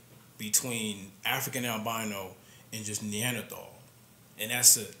genetically between African albino and just Neanderthal. And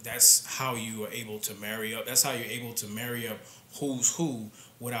that's how you are able to marry up. That's how you're able to marry up who's who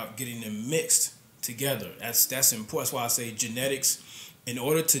without getting them mixed together. That's important. That's why I say genetics. In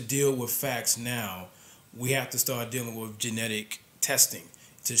order to deal with facts now, we have to start dealing with genetic testing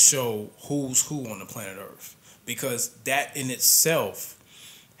to show who's who on the planet Earth. Because that in itself,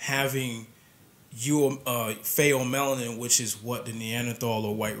 having your pheomelanin, which is what the Neanderthal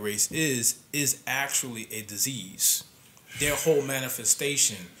or white race is actually a disease. Their whole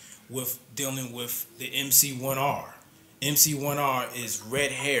manifestation with dealing with the MC1R. MC1R is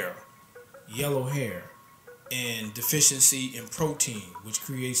red hair, yellow hair, and deficiency in protein, which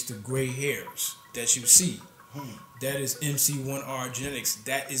creates the gray hairs that you see. That is MC1R genetics.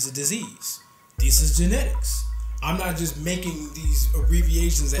 That is a disease. This is genetics. I'm not just making these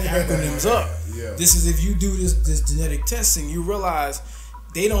abbreviations and acronyms up. Yeah. This is, if you do this genetic testing, you realize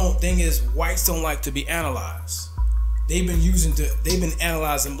whites don't like to be analyzed. They've been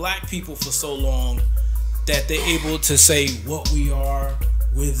analyzing black people for so long that they're able to say what we are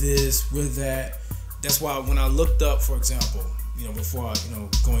with this, with that. That's why when I looked up, for example, before I,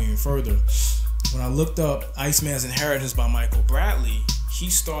 going even further, when I looked up Iceman's Inheritance by Michael Bradley, he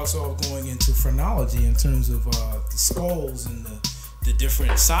starts off going into phrenology in terms of the skulls and the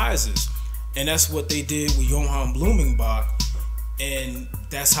different sizes. And that's what they did with Johann Blumenbach. And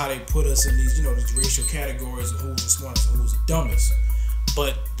that's how they put us in these, these racial categories of who's the smartest and who's the dumbest.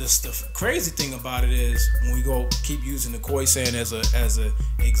 But the crazy thing about it is, when we keep using the Khoisan as a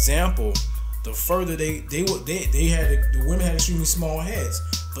example, the further the women had extremely small heads,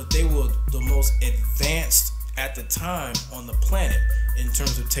 but they were the most advanced at the time on the planet in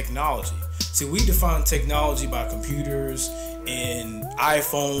terms of technology. See, we define technology by computers and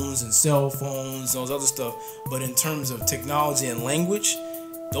iPhones and cell phones, those other stuff. But in terms of technology and language,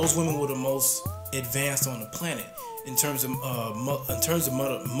 those women were the most advanced on the planet in terms of mother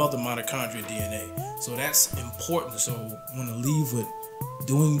mitochondria DNA. So that's important. So I want to leave with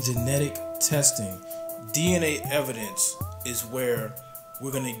doing genetic testing. DNA evidence is where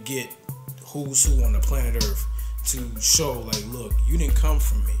we're gonna get who's who on the planet Earth to show, like, look, you didn't come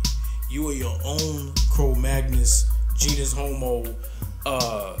from me. You are your own Cro-Magnus, genus Homo,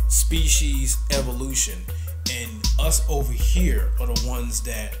 species evolution. And us over here are the ones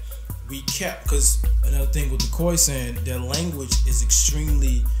that we kept. Because another thing with the Khoisan, their language is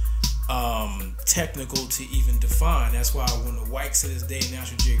extremely technical to even define. That's why when the whites to this day,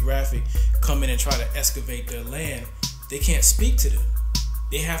 National Geographic, come in and try to excavate their land, they can't speak to them.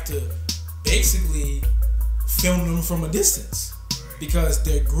 They have to basically film them from a distance. Because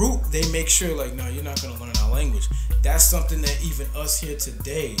their group, they make sure like, no, you're not going to learn our language. That's something that even us here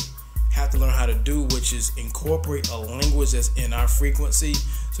today have to learn how to do, which is incorporate a language that's in our frequency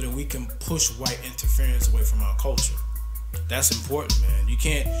so that we can push white interference away from our culture. That's important, man. You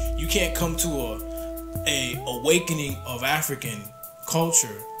can't come to a awakening of African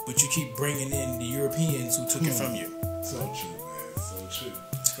culture, but you keep bringing in the Europeans who took it from you. So true, man. So true.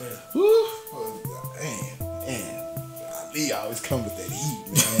 It's crazy. Woo. Man. Lee always come with that heat,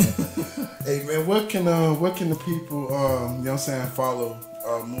 man. Hey, man, what can the people, you know what I'm saying, follow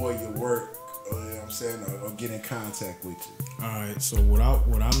more of your work, you know what I'm saying, or get in contact with you? All right, so what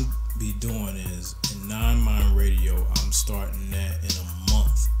I'm be doing is in Non-Mind Radio, I'm starting that in a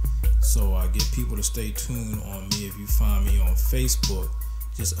month. So I get people to stay tuned on me. If you find me on Facebook,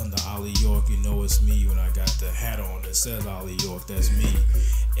 just under Ali York, you know it's me when I got the hat on that says Ali York, that's me.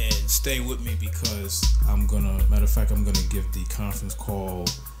 And stay with me because matter of fact, I'm gonna give the conference call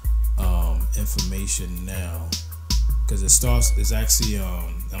information now. Because it's actually,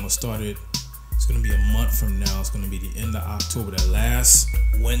 I'm gonna start it, it's gonna be a month from now. It's gonna be the end of October, that last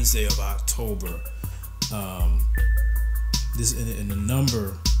Wednesday of October. And the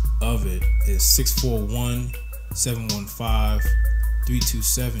number of it is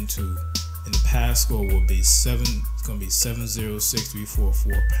 641-715-3272, and the passcode will be it's gonna be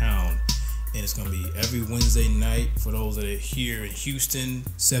 706344#, and it's gonna be every Wednesday night for those that are here in Houston,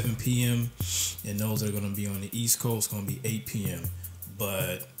 7 p.m. and those that are gonna be on the East Coast, gonna be 8 p.m.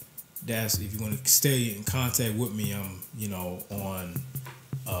 But that's if you want to stay in contact with me. I'm on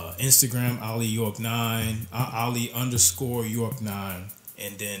Instagram, Ali York 9, Ali_York 9,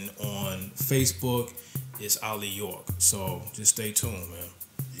 and then on Facebook it's Ali York. So just stay tuned, man.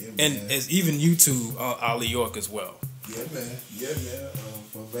 Yeah, man. And as even YouTube, Ali York as well. Yeah, man.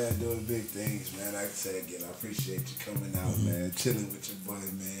 For man doing big things, man. Like I said again, I appreciate you coming out, man. Chilling with your boy,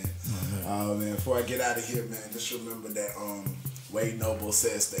 man. Man. Before I get out of here, man, just remember that Wade Noble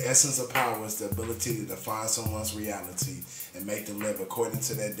says the essence of power is the ability to define someone's reality and make them live according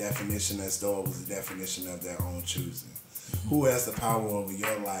to that definition as though it was the definition of their own choosing. Who has the power over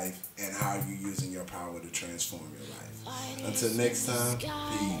your life, and how are you using your power to transform your life? Until next time,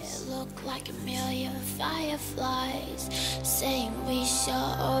 peace. Look like a million fireflies saying we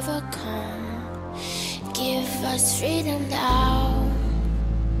shall overcome. Give us freedom now.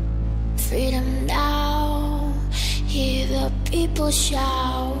 Freedom now. Hear the people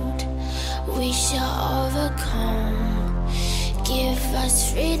shout. We shall overcome. Give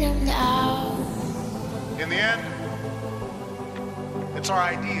us freedom now. In the end, it's our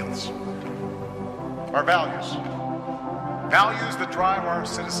ideals, our values. Values that drive our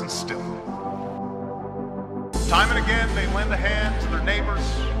citizens still. Time and again, they lend a hand to their neighbors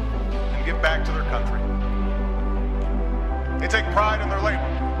and give back to their country. They take pride in their labor.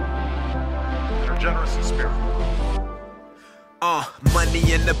 They're generous in spirit.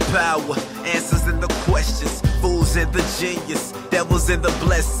 Money and the power, answers in the questions, fools in the genius, devils in the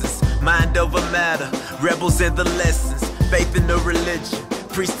blessings, mind over matter, rebels in the lessons, faith in the religion,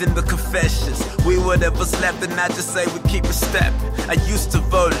 priest in the confessions. We whatever's left, and I just say we keep it stepping. I used to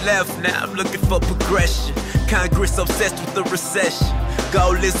vote left, now I'm looking for progression. Congress obsessed with the recession.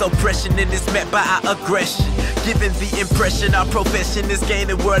 Goal is oppression, and it's met by our aggression. Giving the impression our profession is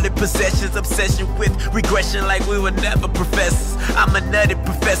gaining worldly possessions. Obsession with regression like we were never professors. I'm a nutty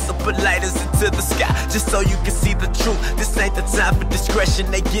professor, put lighters into the sky just so you can see the truth. This ain't the time for discretion.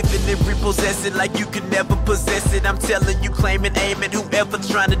 They giving and repossessing like you can never possess it. I'm telling you, claim and aim at whoever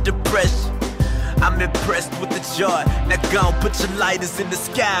trying to depress you. I'm impressed with the joy. Now go on, put your lighters in the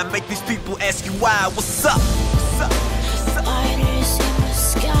sky and make these people ask you why. What's up? What's up? What's up? Lighters in the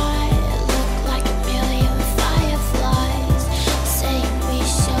sky look like a million fireflies saying we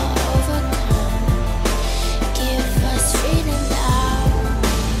shall overcome. Give us freedom now.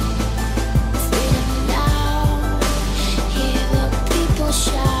 Freedom now. Hear the people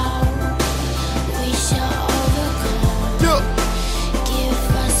shout. We shall overcome. Give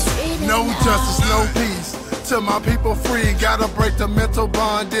us freedom No now. justice, no peace. Till my people free, gotta break the mental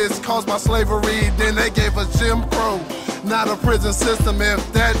bondage caused by slavery. Then they gave us Jim Crow, not a prison system.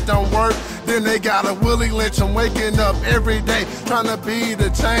 If that don't work, then they gotta Willie Lynch. I'm waking up every day trying to be the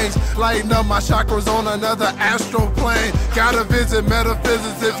change, lighting up my chakras on another astral plane. Gotta visit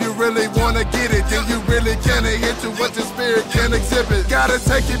metaphysics if you really wanna get it. Then you really can adhere to what your spirit can exhibit. Gotta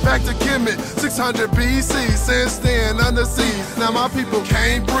take it back to Kemet, 600 BC. Since then, under siege, now my people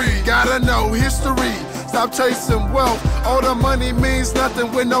can't breathe. Gotta know history, Stop chasing wealth. All the money means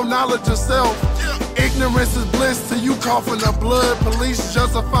nothing with no knowledge of self. Ignorance is bliss till you coughing up blood. Police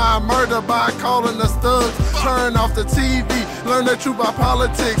justify murder by calling us thugs. Turn off the TV, learn the truth about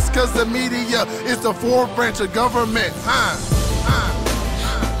politics. Cause the media is the fourth branch of government.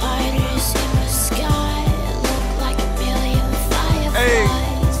 Lighters in the sky look like a million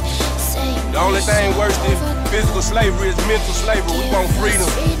fireflies. The only thing worse than physical slavery is mental slavery. We want freedom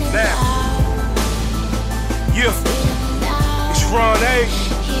now. Yeah, it's Ron A.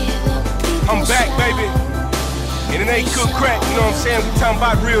 I'm back, baby. And it ain't cook crack, you know what I'm saying? We talking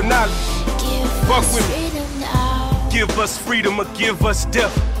about real knowledge. Fuck with me. Give us freedom or give us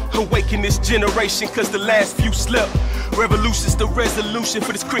death. Awaken this generation, cause the last few slept. Revolution's the resolution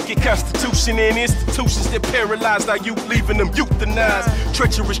for this cricket constitution and institutions that paralyzed our youth, leaving them euthanized.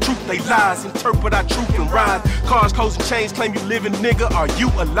 Treacherous truth, they lies, interpret our truth and rise. Cars, clothes, and chains claim you living, nigga, are you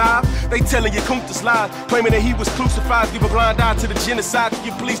alive? They telling you Kutta's lies, claiming that he was crucified. Give a blind eye to the genocide. Can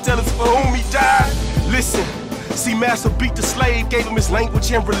you please tell us for whom he died? Listen. See, Massa beat the slave, gave him his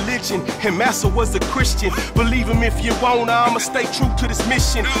language and religion. And Massa was a Christian. Believe him if you want, I'ma stay true to this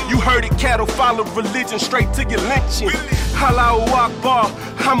mission. You heard it, cattle follow religion straight to your lynching. Allahu Akbar,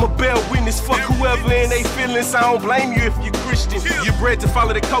 I'm a bear witness. Fuck whoever in they feelings, I don't blame you if you're Christian. You're bred to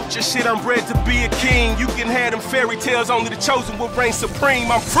follow the culture, shit, I'm bred to be a king. You can have them fairy tales, only the chosen will reign supreme.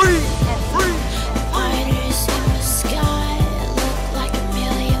 I'm free, I'm free. Lighters in the sky look like a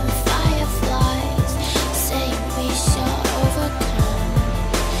million fireflies, saying we shall overcome.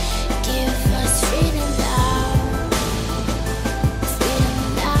 Give us freedom now, freedom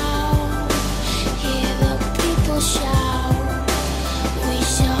now. Hear the people shout, we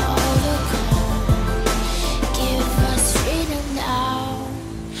shall overcome. Give us freedom now.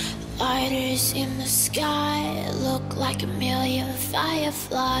 Lighters in the sky look like a million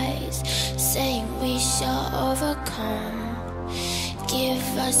fireflies, saying we shall overcome. Give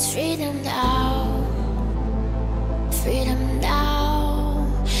us freedom now, freedom now.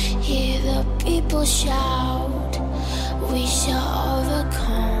 Hear the people shout, we shall overcome.